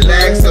track,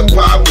 relaxin'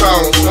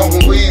 popcorn,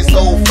 smoking weed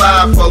so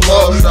fire for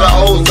up the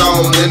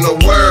ozone in the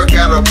world.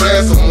 Gotta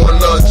bless him when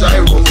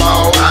Lil-J was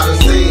on. I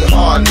done seen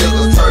hard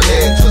niggas turn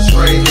into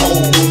straight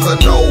hoes,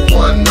 cause no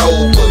one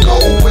knows but go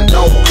with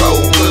no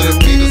clothes. Could it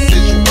be the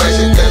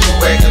situation that you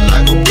acting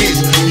like a bitch?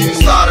 You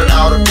started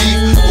out a beef,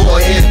 go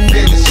ahead and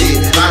finish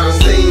it. I done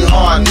seen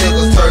hard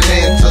niggas turn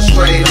into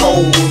straight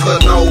hoes,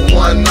 cause no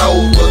one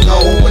knows but go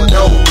with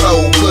no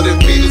clothes. Could it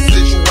be the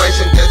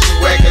situation that you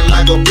acting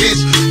like a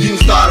bitch? You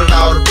started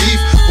out a beef,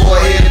 go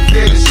ahead and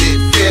finish it.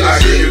 I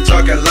hear you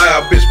talking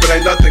loud, bitch, but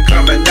ain't nothing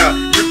coming out.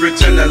 You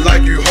pretending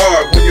like you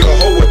hard when you're a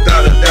hoe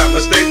without a doubt.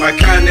 Mistake my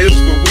kindness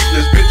for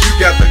weakness, bitch, you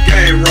got the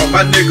game wrong.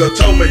 My nigga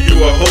told me you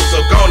a hoe, so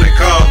gone and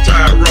call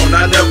Tyrone.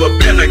 I never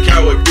been a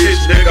coward, bitch,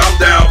 nigga, I'm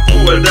down for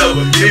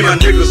whatever. Me and my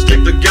niggas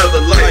stick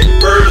together like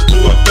birds to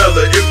a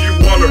feather. If you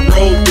wanna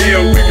roll,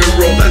 then we can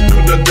roll, let's do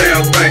the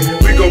damn thing.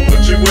 We gon'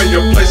 put you in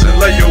your place and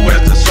lay your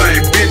ass the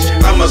same, bitch.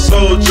 I'm a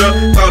soldier,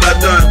 thought I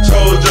done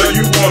told ya.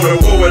 You wanna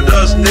war with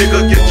us,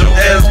 nigga, get your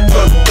ass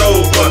fucked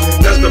over.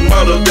 That's the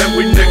motto that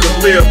we niggas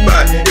live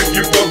by. If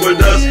you fuck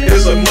with us,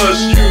 it's a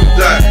must you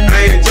die. I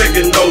ain't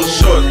taking no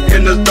short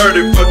in this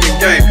dirty fucking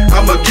game.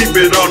 I'ma keep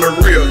it on the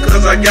real,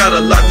 cause I got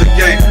a lot to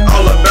gain.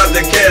 All about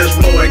the cash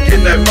flow and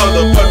getting that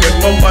motherfucking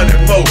more money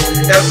more.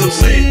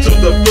 SMC to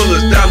the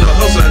fullest, down the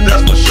hustle, and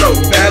that's for sure.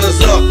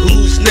 Balance up,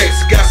 who's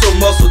next? Got some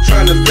muscle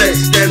trying to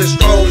flex. Standing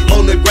strong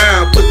on the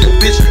ground, put them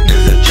bitch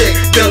niggas in check.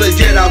 Better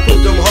yet, I put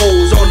them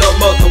hoes on the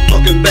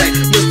motherfucking back.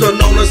 Mr.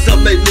 Nona,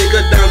 self-made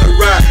nigga down the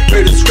ride,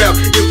 ready to scrap.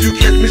 If you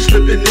catch me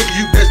slipping, nigga,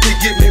 you best to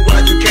get me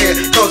while you can.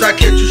 Cause I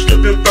catch you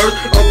slipping first,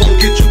 I'm gon'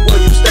 get you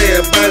where you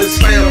stand. Body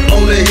slam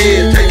on the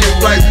head, taking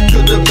flight to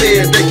the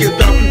bed. They can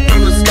drop you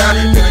from the sky,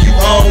 nigga, you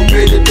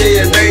already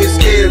dead. They ain't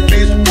scared,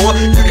 bitch, boy.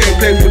 You can't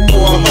play me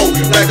for a hoe.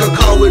 Like a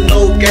car with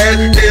no gas,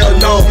 hell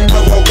no, I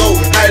won't go.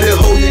 Highly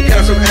hoe, you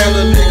got some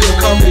hella niggas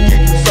come and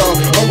get you some.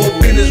 I'm gon'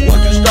 finish what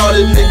you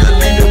started, nigga,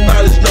 leaving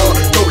bodies numb.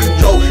 Smoking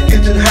dope,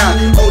 getting high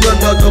on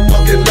another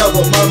fucking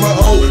level. My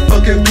own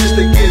fucking bitch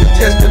to get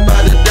tested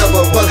by the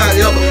devil. But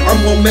however, I'm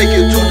gon' make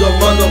it to the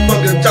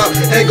motherfucking top.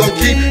 Ain't gon'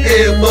 keep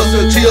head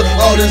bustin' till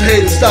all this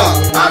hate stop.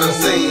 I done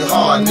seen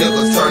hard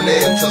niggas turn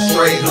into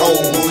straight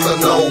hoes, cause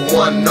no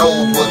one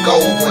knows what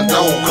goes when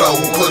no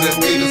clothes. Could it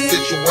be the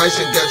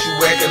situation that you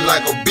acting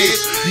like a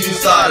bitch? You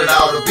started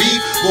out a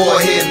beef, go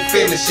ahead and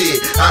finish it.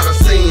 I done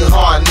seen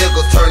hard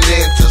niggas turn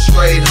into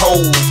straight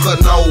hoes,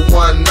 cause no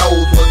one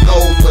knows what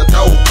goes with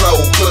no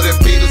clothes. Could it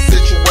be the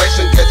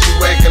situation that you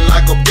acting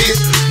like a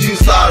bitch? You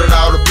started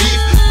out a beef,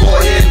 go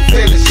ahead and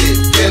finish it,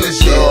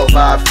 finish it. Love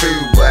by few,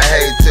 but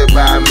hate to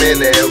by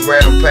many.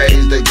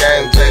 Rampage, the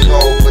game take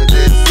over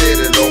this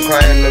city. Don't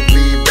claim to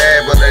be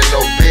bad, but ain't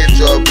no bitch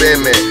up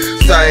in me.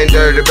 Same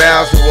dirty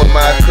bouncer when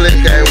my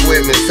clique ain't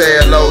with me. Say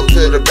hello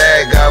to the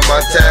bad guy,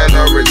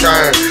 MonTana,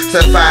 ReTurn.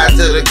 Set fire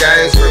to the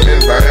gang,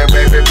 screaming burn,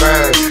 baby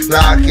burn.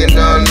 Locking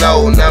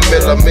unload,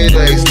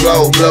 9mm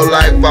explode. Blow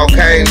like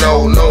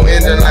volcano, no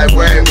ending like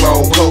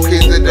rainbow. Coke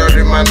keeps it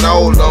dirty, my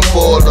nose, I'm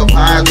full of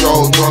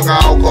hydro. Drunk,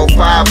 I'll go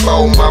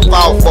 5-0, my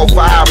fault for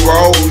 5,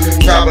 bro.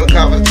 Chopping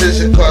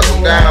competition, cut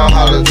them down,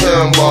 holler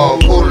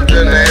turbo. Cooler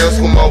than the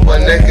Eskimo,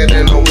 but naked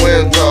in the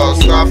winter.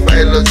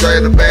 Scarface,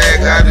 Lil-J, the bag,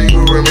 how do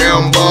you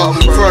remember?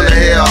 From the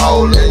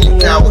hellhole, and you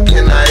coward,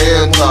 can I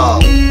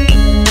enter?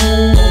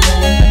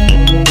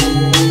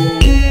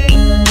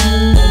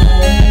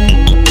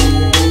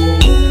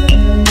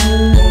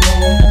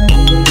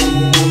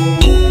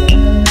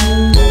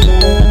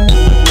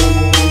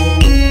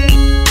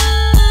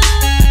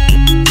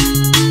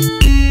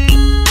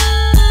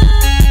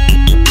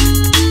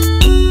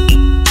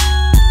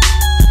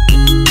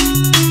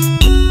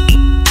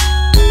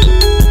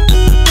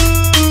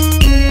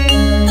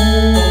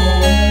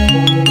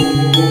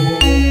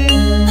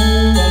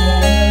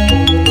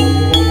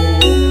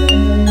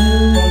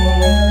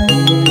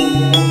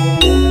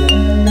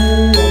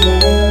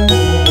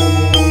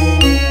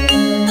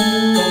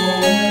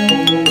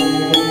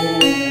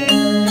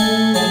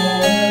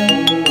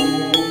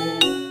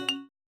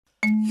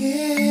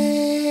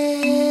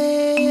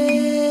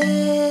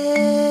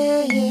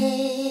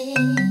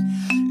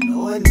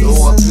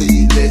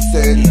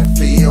 Listen and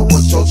feel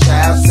what your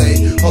child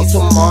say. Hope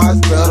tomorrow's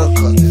better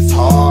cause it's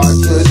hard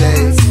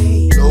today.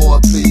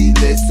 Lord, please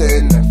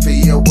listen and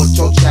feel what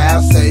your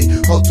child say.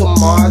 Hope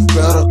tomorrow's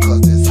better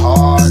cause it's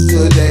hard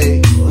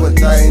today. When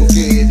things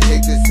get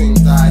hectic,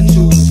 seems I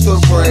choose to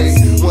pray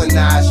when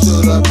I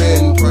should have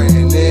been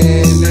praying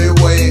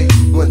anyway.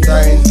 When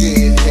things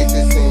get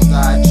hectic, seems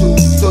I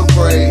choose to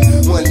pray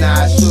when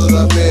I should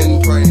have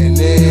been praying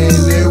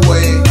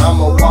anyway. I'm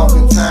a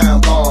walking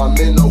time bomb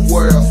in a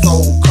world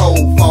so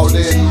cold.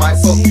 Falling my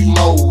fucking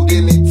mode.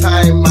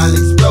 Anytime I'll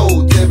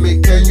explode. Tell me,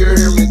 can you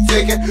hear me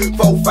ticking?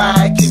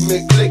 4-5, keep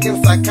me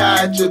clicking.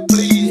 Psychiatry,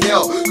 please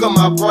help. Cause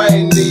my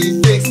brain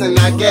needs fixing.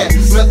 I got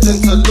nothing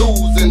to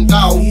lose, and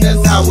dog,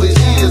 that's how it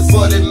is.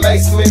 But it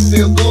makes me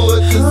feel good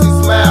to see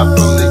smile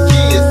from the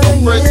kids. So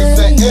precious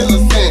and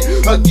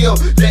innocent. a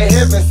gift that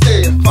heaven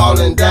sent.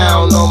 Falling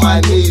down on my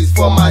knees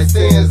for my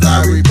sins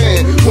I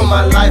repent. When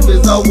my life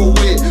is over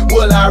with,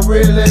 will I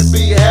really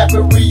be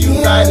happy?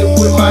 Reunited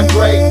with my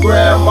great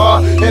grandma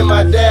and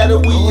my daddy,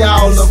 we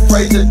all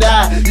afraid to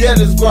die. Yeah,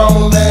 this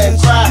grown man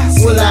cry.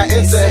 Will I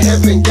enter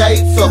heaven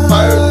gates or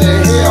burn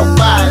the hell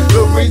fire?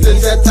 The reason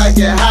that I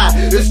get high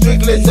is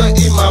strictly to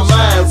eat my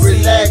mind.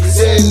 Relax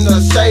in the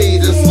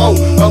shade and smoke,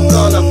 I'm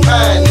gonna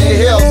pine.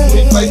 It helps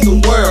me face the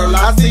world.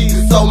 I see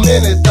so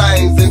many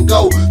things and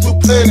go through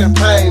plenty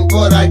pain,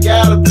 but I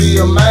gotta be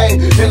a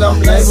man. And I'm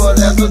labeled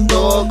as a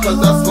dog, cause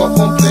I smoke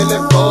from plenty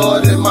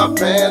bud, and my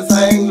pants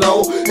hang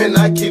low, and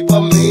I keep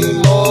a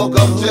mean mug.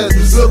 I'm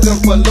just looking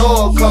for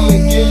Lord, come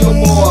and give your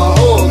boy a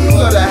hug.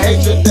 For the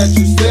hatred that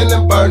you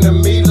sending,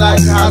 burning me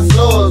like hot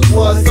slugs.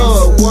 What's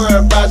up?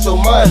 Worry about your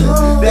money.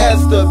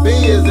 That's the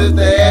biz. If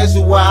they ask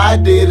you why I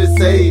did it,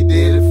 say he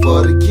did it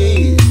for the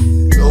kids.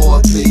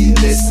 Lord, please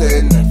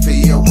listen and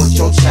feel what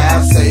your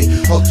child say.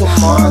 Hope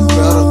tomorrow's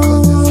better,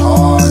 cause it's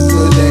hard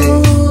today.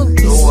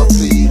 Lord,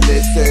 please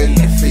listen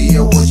and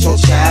feel what your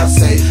child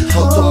say.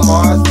 Hope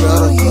tomorrow's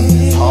better, cause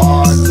it's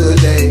hard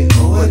today.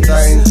 When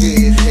things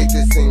get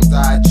hectic, seems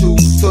I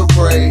choose to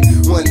pray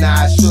when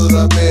I should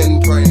have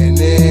been praying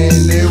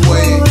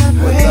anyway.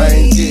 When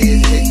things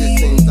get hectic,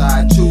 seems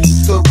I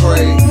choose to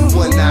pray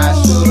when I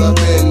should have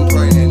been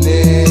praying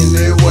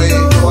anyway.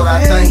 Lord,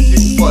 I thank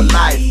you for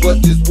life,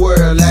 but this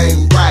world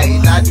ain't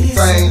right. I do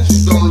things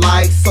you don't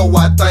like, so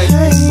I thank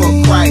you for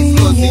Christ,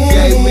 cause he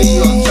gave me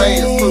a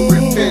chance to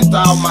repent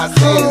all my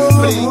sins.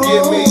 Please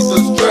give me the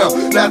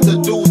strength not to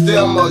do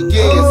them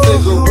again.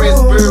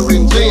 Cigarettes, beer,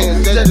 and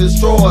gin that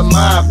destroy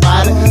my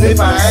body. If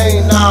I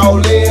ain't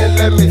all in,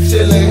 let me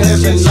chill in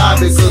heaven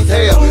lobby, cause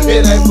hell,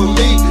 it ain't for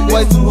me,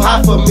 way too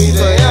hot for me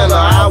to enter.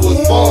 I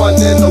was born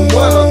in the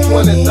winter,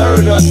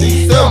 23rd of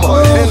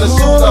December. In the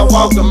shoes I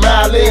walked a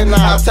mile in,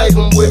 I'll take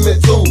them with me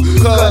too,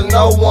 cause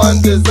no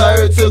one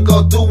deserves to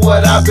go through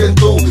what I've been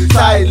through.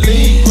 Tight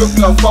lead, grip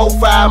the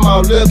 4-5,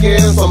 more liquor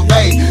and some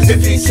bait.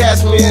 If you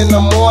catch me in the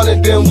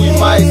morning, then we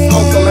might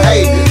smoke some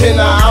hate. And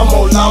I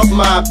almost lost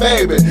my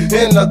baby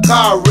in the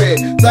car wreck.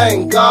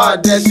 Thank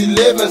God that she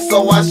living,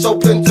 so I show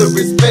plenty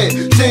respect.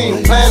 She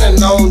ain't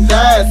planning on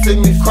dying, see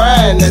me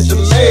crying at the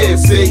med.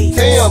 Big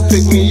Tim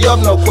pick me up,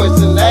 no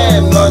question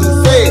asked,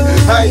 nothing said.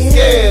 I ain't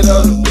scared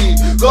of the beat,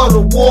 go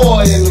to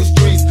war in the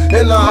streets,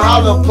 and the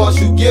holler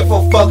punch you get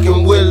for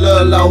fucking with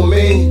little old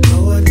me.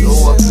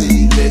 Lord,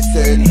 please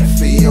listen and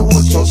feel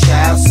what your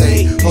child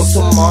say. Hope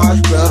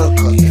tomorrow's better,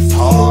 cause it's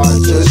hard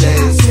today.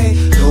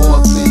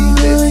 Lord, please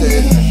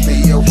listen and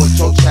feel what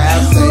your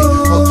child say.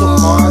 Hope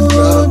tomorrow's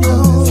better,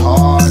 cause it's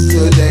hard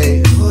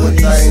today. When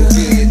things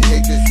get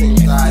hectic,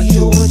 seems I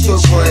choose to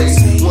pray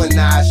when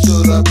I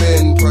should have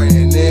been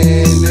praying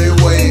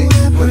anyway.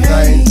 When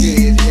things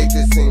get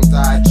hectic, seems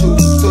I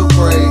choose to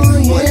pray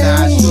when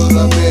I should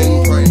have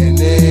been praying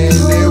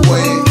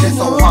anyway. It's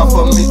so hard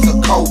for me to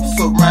cope,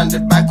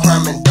 surrounded by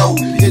crime and dope.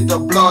 Hit the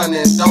blunt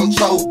and don't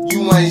choke,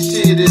 you ain't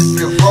shit if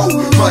you're broke.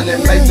 Money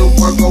make the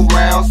work go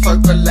round,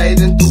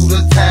 circulating through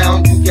the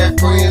town. You got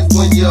friends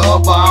when you're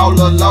up, or all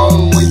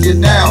alone when you're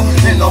down.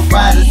 And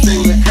nobody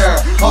seem to care,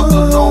 hope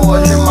the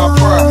Lord hear my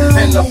prayer.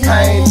 And the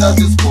pain of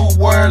this cool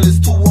world is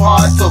too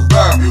hard to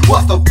bear.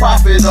 What's the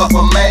profit of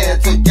a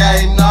man to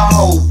gain the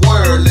whole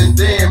world and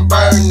then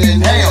burn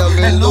in hell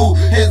and lose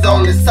his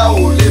only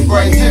soul? It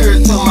brings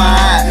tears to my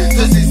eyes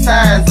to see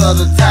signs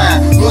of the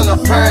time when a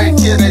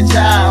parent kill a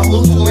child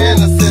who's too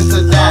innocent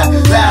to die.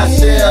 Thou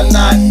shalt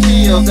not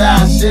kill,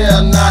 thou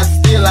shalt not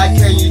steal. Like,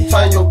 can you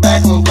turn your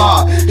back on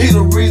God? He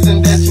the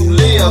reason that you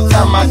live.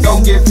 Time I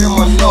don't give him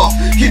enough,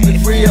 keep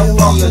it real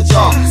from the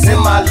jump. And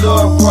my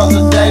little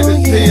brother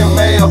David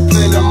PMA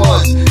plenty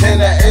much, and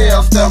the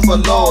L stand for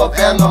Lord,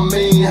 and I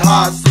mean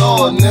hot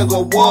slow.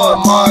 Nigga, what?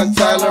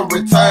 MonTana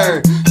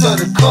return to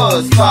the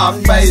cuz,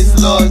 Scarface,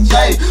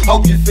 Lil-J.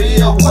 Hope you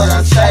feel what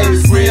I say.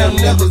 Real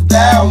niggas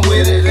down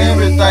with it,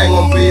 everything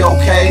gon' be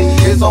okay.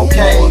 It's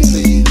okay. Lord,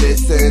 please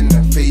listen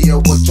and feel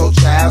what your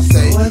child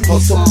say.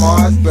 Hope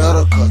tomorrow's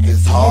better, cause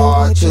it's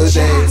hard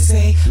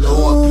today.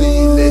 Lord,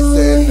 please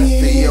listen and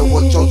feel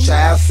what your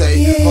child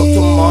say. Hope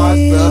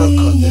tomorrow's better,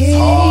 cause it's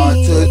hard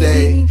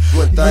today.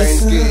 When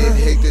things get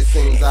hectic,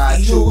 seems I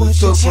choose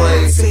to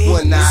pray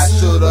when I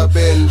should have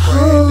been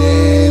praying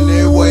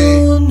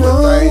anyway. When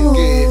things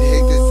get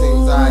hectic,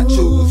 seems I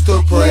choose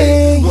to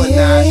pray when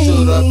I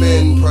should have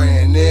been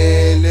praying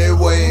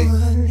anyway.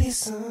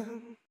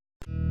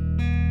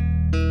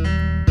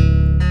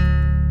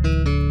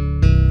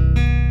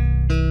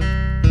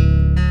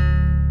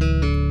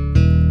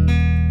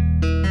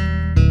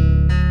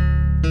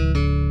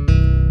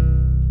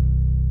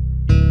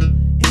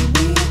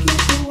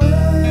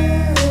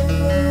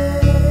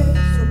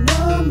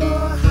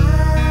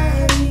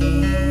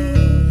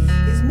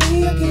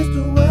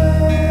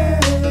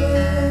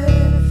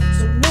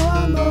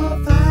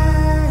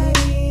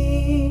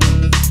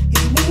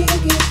 Me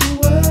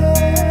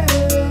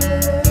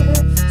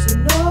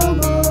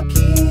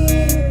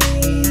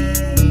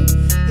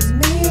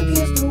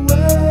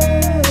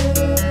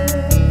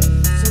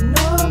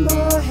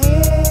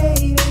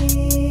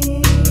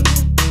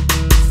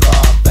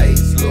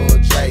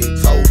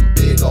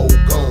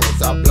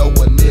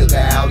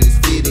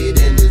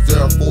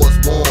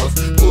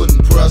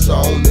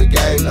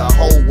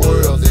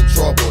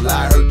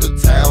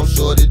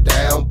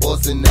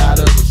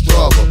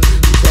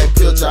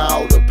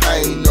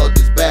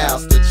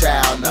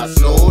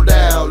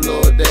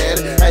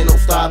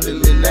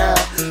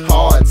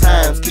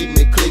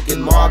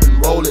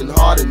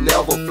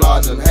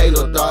dodging,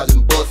 hater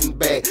dodging, busting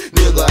back.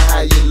 Nigga,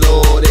 how you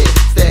love that?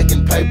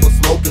 Stacking paper,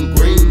 smoking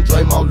green,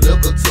 drink more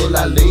liquor till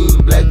I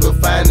lean. Black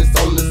refinance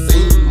on the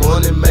scene,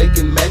 money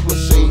making Mac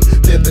machine,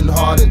 pimping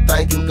hard and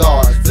thanking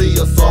God. See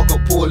a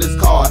sucker pull his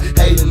card,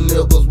 hating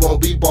niggas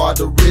won't be barred.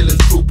 The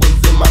realest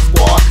troopers in my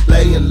squad,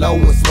 laying low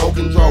and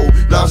smoking dro,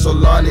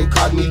 nonchalant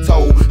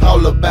incognito,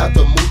 all about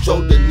the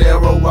mucho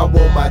dinero. I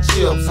want my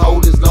chips,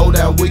 hold this low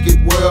down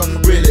wicked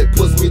world, really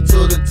puts me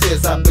to the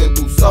test. I've been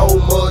through so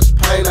much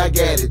pain, I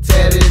got it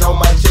tatted on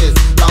my chest.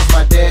 Lost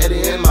my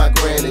daddy and my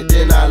granny,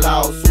 then I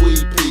lost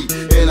Sweet Pea,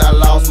 and I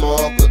lost my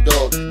Uncle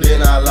Doug,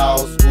 then I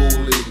lost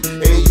Bully.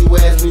 And you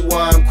ask me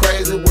why I'm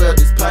crazy, well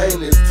this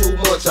pain is too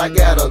much. I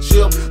got a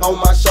chip on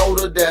my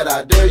shoulder that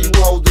I dare you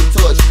hold to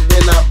touch,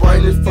 and I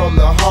bring it from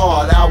the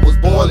heart. I was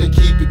born to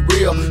keep it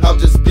real, I'm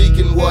just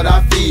speaking what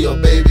I feel,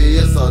 baby,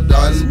 it's a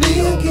done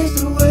deal. Against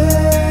the world,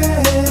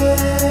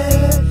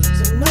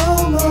 so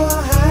no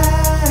more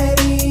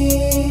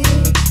hiding.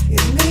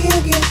 It's me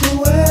against the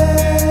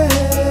world,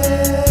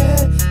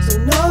 so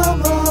no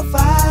more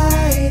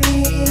fighting.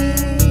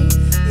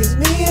 It's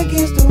me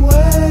against the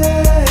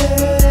world,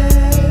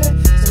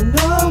 so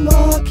no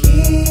more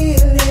killing.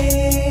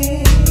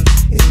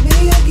 It's me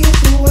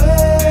against the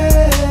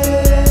world,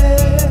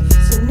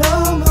 so no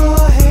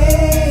more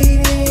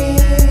hating.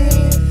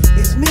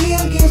 It's me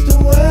against the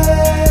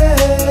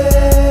world,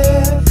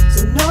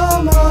 so no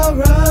more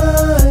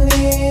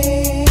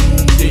running.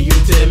 Can you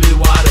tell me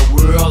why the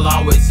world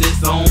always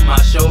sits on my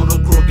shoulder?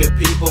 Crooked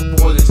people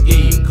pulling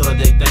scheme, cause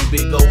they think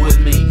big go with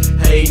me.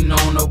 Hating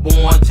on the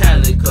born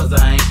talent, cause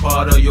I ain't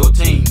part of your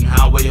team.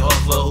 Highway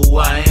hustler who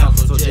I am,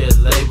 so just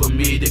label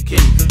me the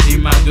king.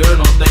 Even my girl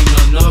don't think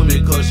none of me,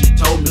 cause she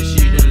told me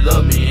she didn't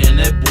love me, and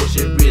that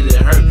bullshit really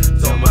hurt.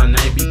 So my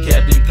name be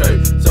Captain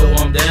Kirk. So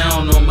I'm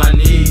down on my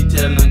knees,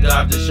 telling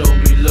God to show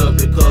me love,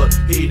 because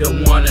he the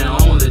one and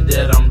only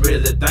that I'm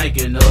really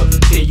thinking of.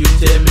 Can you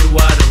tell me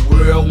why the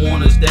world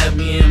wanna stab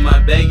me in my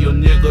back? Your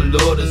nigga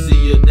love to see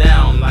you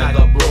down like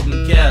a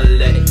broken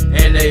Cadillac,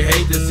 and they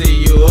hate to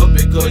see you up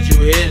because you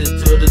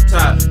headed to the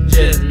top.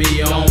 Just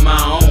me on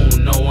my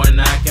own, knowing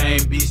I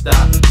can't be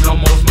stopped. No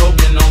more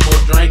smoking, no more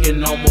drinking,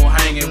 no more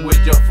hanging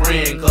with your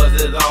friend, cause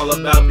it's all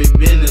about big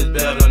business,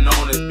 better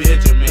known as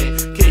Benjamin.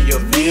 Can you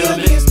feel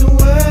me? Against the world,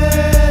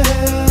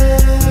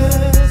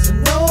 so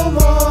no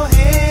more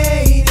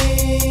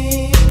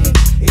hating.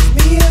 It's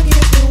me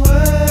against the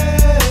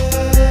world,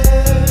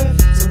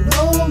 so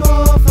no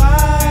more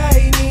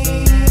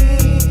fighting.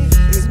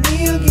 It's me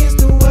against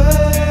the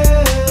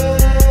world,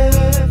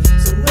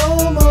 so no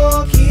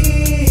more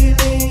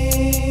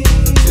killing.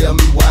 Tell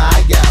me why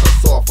I gotta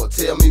suffer,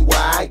 tell me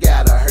why I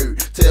gotta hurt,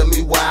 tell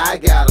me why I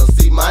gotta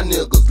see my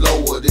niggas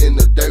lowered in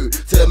the dirt.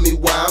 Tell me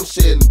why I'm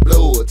shedding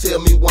blood, tell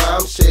me why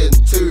I'm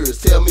shedding tears,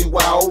 tell me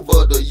why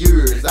over the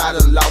years I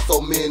done lost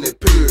so many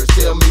peers.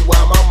 Tell me why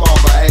my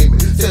mama hate me,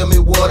 tell me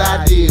what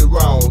I did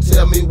wrong,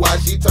 tell me why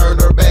she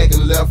turned her back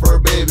and left her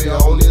baby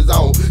on his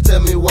own. Tell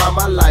me why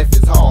my life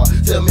is hard,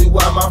 tell me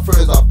why my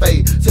friends are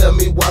fake, tell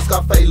me why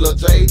Scarface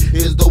Lil-J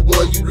is the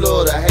one you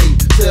love to hate.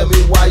 Tell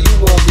me why you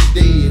want me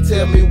dead,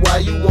 tell me why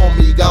you want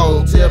me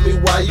gone, tell me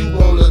why you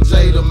want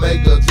Lil-J to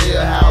make the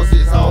jailhouse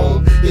his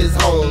home, his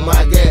home.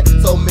 I got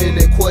so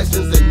many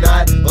questions and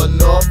not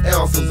enough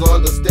answers.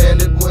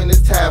 Understand it when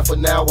it's time for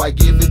now, I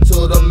give it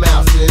to the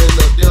master. In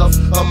the depths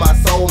of my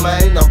soul,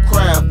 man, I'm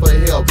crying for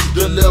help.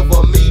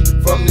 Deliver me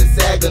from this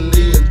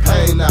agony and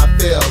pain I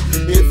felt.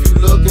 If you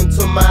look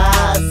into my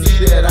eyes,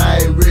 see that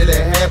I ain't really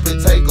happy.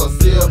 Take a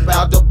sip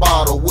out the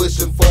bottle,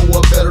 wishing for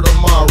a better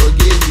tomorrow.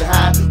 Getting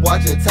high,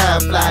 watching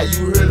time fly.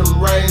 You hear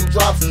them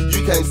raindrops,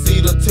 you can't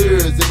see the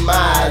tears in my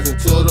eyes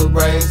until the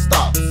rain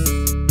stops.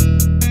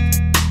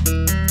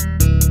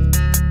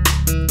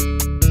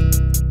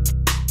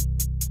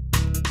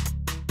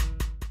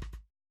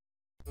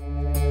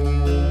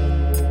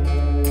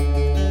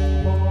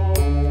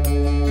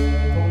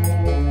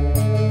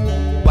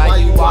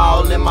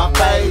 In my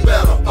face,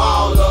 better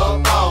fall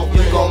up off.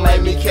 You gon'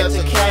 make me catch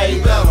a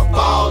case, better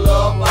fall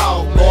up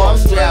off. Boy, I'm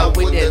strapped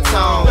with that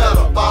tongue,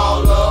 better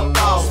fall up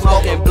off.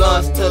 Smoking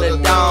blunts to the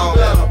dawn,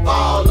 better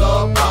fall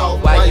up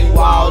off. Why you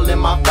all in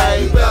my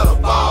face, better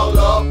fall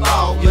up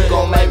off. You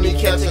gon' make me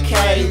catch a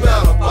case,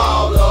 better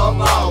fall up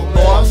off.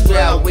 Boy, I'm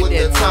strapped with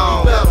that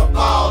tongue, better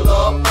fall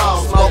up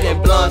off.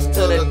 Smoking blunts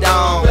to the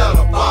dawn,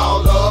 better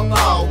fall up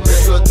off.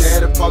 Mr.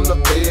 Daddy from the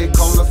big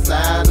corner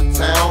side of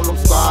town, I'm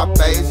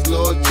Scarface,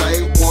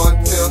 Lil-J,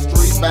 110th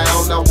Street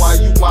bound. Now why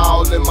you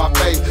all in my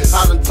face?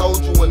 I done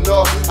told you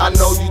enough, I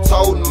know you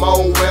told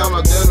more well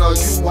than a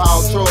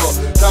U-Haul truck.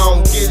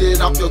 Don't get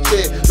it off your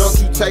chest, don't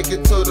you take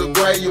it to the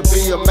grave. You'll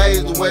be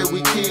amazed the way we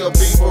kill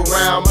beef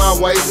around my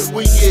way.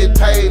 We get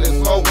paid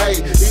and smoke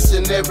hate each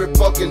and every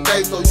fucking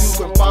day, so you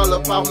can fall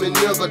up off me,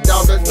 nigga,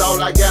 dog, that's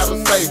all I gotta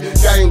say.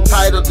 Game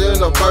tighter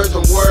than a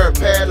virgin word,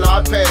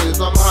 padlock panties,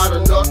 I'm hot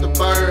enough to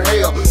burn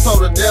hell, so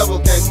the devil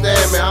can't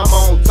stand me. I'm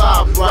on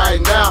top right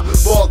now,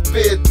 buck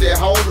 50,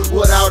 ho.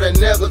 Without that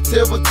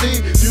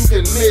negativity, you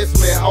can miss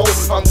me, ho.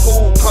 I'm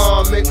cool,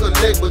 calm, me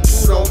collect, but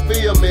you don't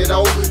feel me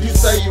though. You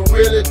say you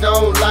really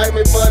don't like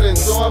me, but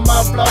enjoy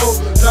my flow.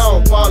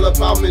 Don't fall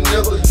about me,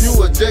 nigga.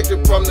 You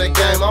ejected from the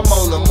game. I'm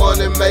on the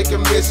money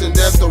making mission.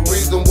 That's the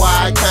reason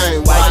why I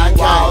came. Why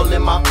you all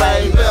in my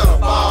face? Better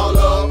fall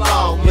up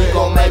off me. You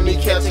gon' make me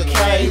catch a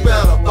case.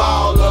 Better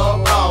fall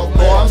up off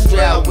me. Boy, I'm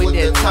strapped with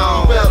that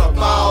tongue. Better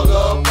fall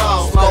up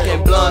off me.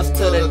 Smoking blunts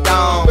to the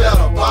dawn.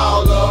 Better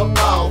fall up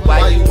off me.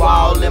 Why you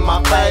all in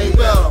my face?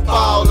 Better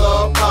fall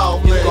up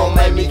off me. You gon'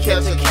 make me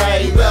catch a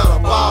case. Better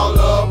fall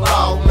up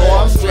off me. Boy,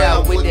 I'm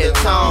strapped with that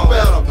tongue.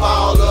 Better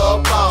fall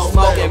up off me.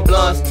 Smoking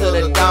blunts to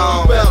the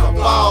dawn. Better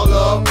fall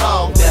up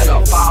off me.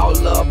 Better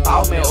fall up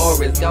off me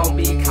or it's gon'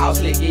 be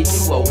costly. Give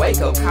you a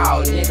wake up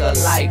call, nigga,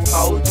 like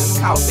foes, just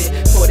coffee.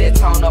 Pour that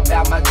tone up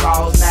out my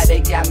drawers, now they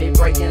got me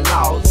breaking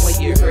laws. When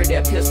you hear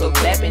that pistol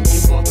clapping, you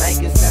gon'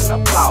 think it's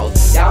an applause.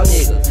 Y'all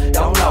niggas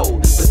don't know,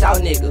 but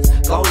y'all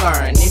niggas gon'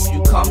 learn. If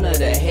you come to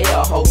the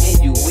hellhole,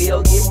 then you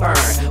will get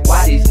burned.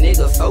 Why these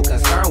niggas so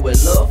concerned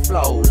with love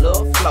flow,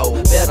 love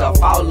flow? Better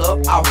fall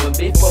up off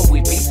me before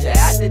we beat you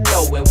out the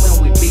door. And when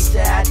we beat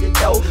you out the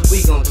door,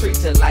 we gon' treat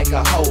you like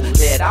a hoe.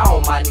 Let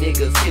all my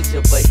niggas hit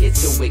you, but hit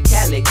you with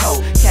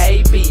Calico.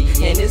 KB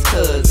and his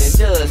cousin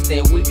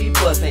Justin, we be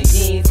bustin'.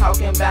 You ain't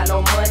talking about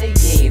no money,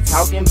 you ain't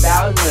talking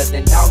about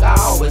nothing. Dog, I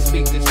always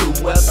speak the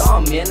truth, whether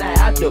I'm in or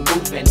out the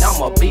booth. And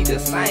I'ma be the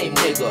same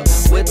nigga,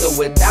 with or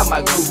without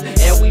my group.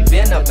 And we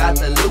been about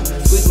the loot,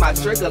 squeeze my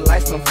trigger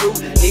like some fruit.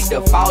 Need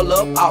to fall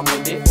up off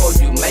me before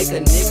you make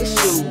a nigga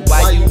shoot.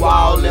 Why you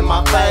all in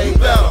my face?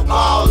 Better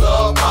fall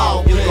up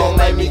off me. You gon'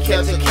 make me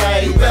catch a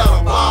case.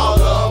 Better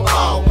fall up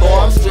off me. Boy,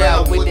 I'm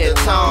strapped with that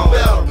tongue.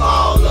 Better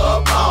fall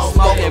up off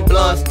me. Smoking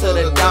blunts to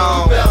the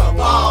dawn. Better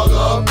fall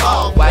up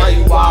off me. Why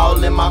you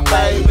all in my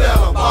face?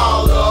 Better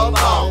fall up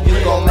off me.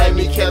 You gon' make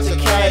me catch a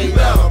case.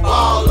 Better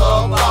fall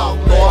up off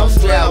me. Boy, I'm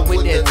strapped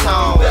with that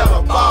tongue.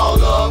 Better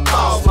fall up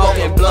off me.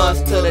 Smoking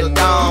blunts to the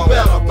dawn.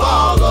 Better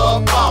fall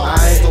up off me.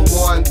 I ain't the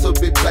one to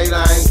be played,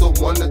 I ain't the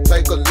one to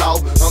take a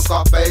loss. I'm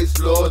Scarface,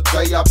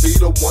 Lil-J, I be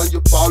the one you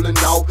falling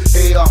off.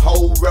 Hey, a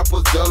whole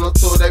representative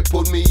till they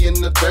put me in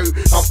the dirt.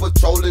 I'm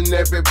patrolling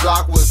every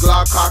block with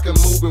Glock, cock and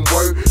moving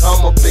word.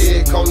 I'm a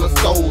big on the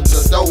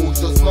soldier,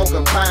 doja,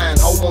 smoking pine.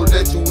 Ho, won't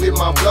let you hit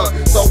my blood.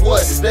 So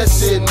what? That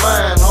shit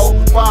mine, ho.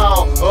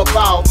 Fall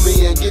about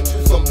me and get you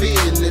some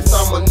business.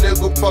 I'm a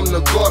nigga from the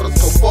gutter,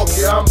 so fuck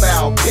it, I'm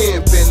out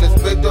pimping.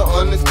 Expect the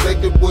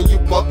unexpected when you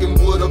fucking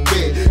with a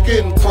bit.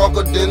 Getting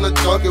crunker than a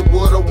junkie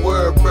with a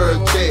word per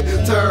check.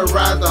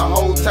 Terrorize the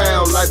whole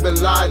town like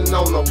been lying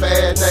on a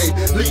bad day.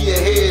 Leave your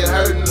head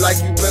hurting like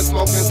you been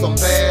smoking some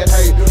bad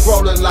hay.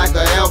 Rolling like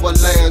an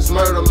avalanche,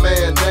 murder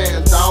man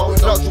dance, dawg.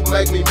 Don't you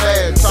make me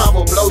mad,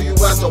 chopper blow you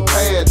out your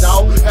pants,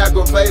 dawg.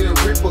 Aggravated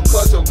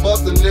repercussion,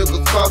 bustin'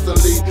 niggas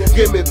constantly.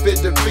 Give me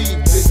 50 feet,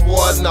 bitch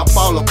boy, and I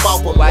fall up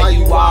off them. Why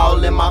you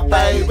all in my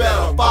face? You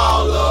better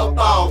fall up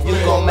off me.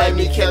 You gon' make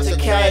me catch a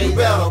case. You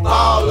better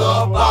fall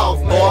up off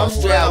me. Boy, I'm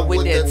strapped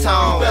with that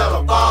tongue. You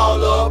better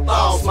fall up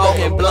off me.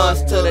 Smoking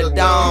blunts to the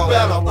dawn. You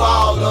better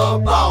fall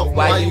up off me.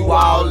 Why you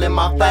all in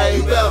my face?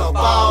 You better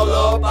fall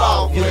up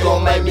off me. You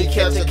gon' make me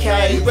catch a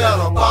case. You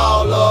better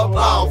fall up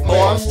off me. Boy,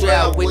 I'm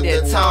strapped with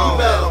that You tongue.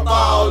 better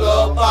fall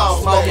up off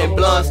me. Smoking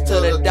blunts to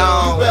the You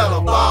dawn.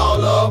 better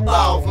fall up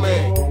off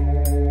me.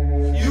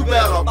 You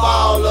better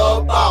fall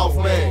up off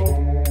me.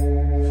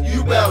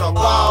 You better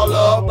fall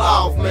up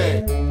off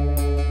me.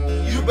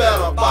 You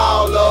better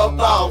fall up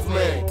off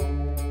me.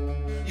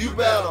 You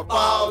better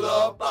fall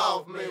up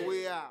off me.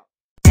 We out.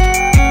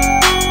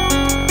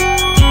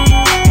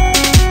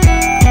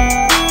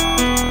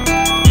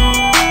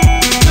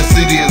 The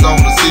city is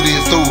over, the city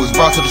is through. It's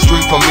brought to the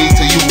street from me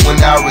to you. When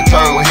I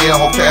return with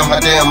hell, hope that my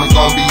damn is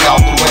gonna be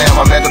out the way.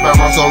 I'm at the back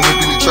run, so I'm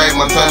ripping the trade.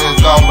 My turn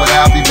is gone, but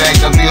I'll be back.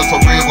 Done feel so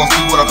real, gon'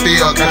 see what I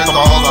feel. Can't stop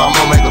my hustle, I'm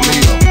gonna make a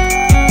meal.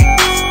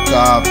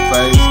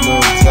 Scarface,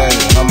 Lil-J,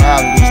 I'm out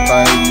of this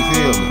thing, you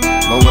feel me?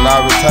 But when I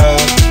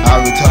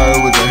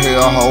return with the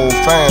hell whole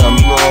fam,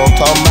 you know what I'm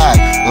talking about.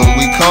 When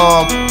we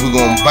come, we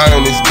gon'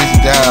 burn this bitch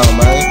down,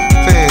 man.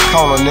 Fed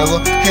corner, nigga,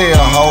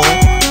 hell hole,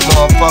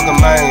 motherfucking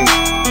man.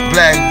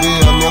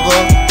 Blackville, nigga,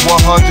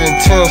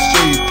 110th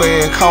Street,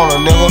 Fed corner,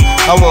 nigga.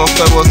 I wanna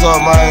say what's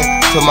up, man,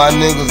 to my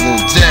niggas in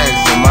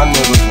Jackson, my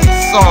niggas in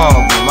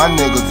Summer, my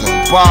niggas in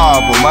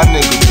Barber, my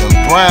niggas in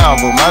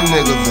Brownville, my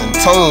niggas in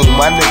Toon,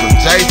 my nigga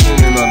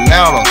Jason in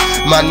Atlanta,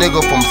 my nigga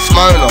from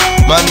Smyrna,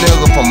 my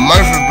nigga from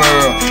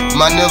Murfreesboro,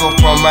 my nigga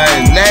from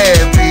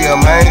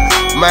Nashville, man,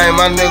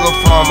 my nigga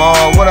from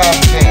what I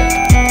forget.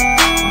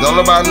 Don't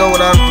nobody know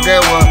what I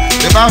forget. Well,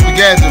 if I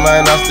forget you,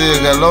 man, I still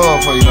got love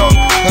for you though,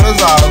 cause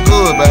it's all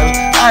good, baby.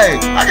 Hey,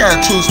 I got a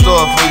true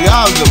story for you.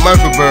 I was in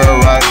Murfreesboro,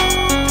 right?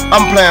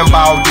 I'm playing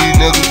ball with these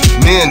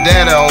niggas. Me and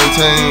Daddy on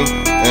team,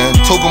 and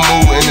took a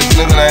move, and this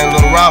nigga named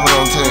Lil Robert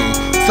on team.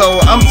 So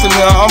I'm sitting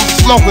here, I'm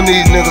smoking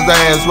these niggas'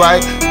 ass,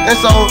 right? And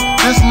so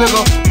this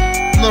nigga,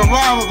 Lil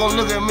Robert, gonna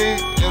look at me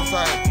and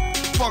say,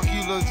 "Fuck you,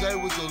 Lil-J,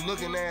 with your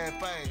looking ass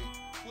face."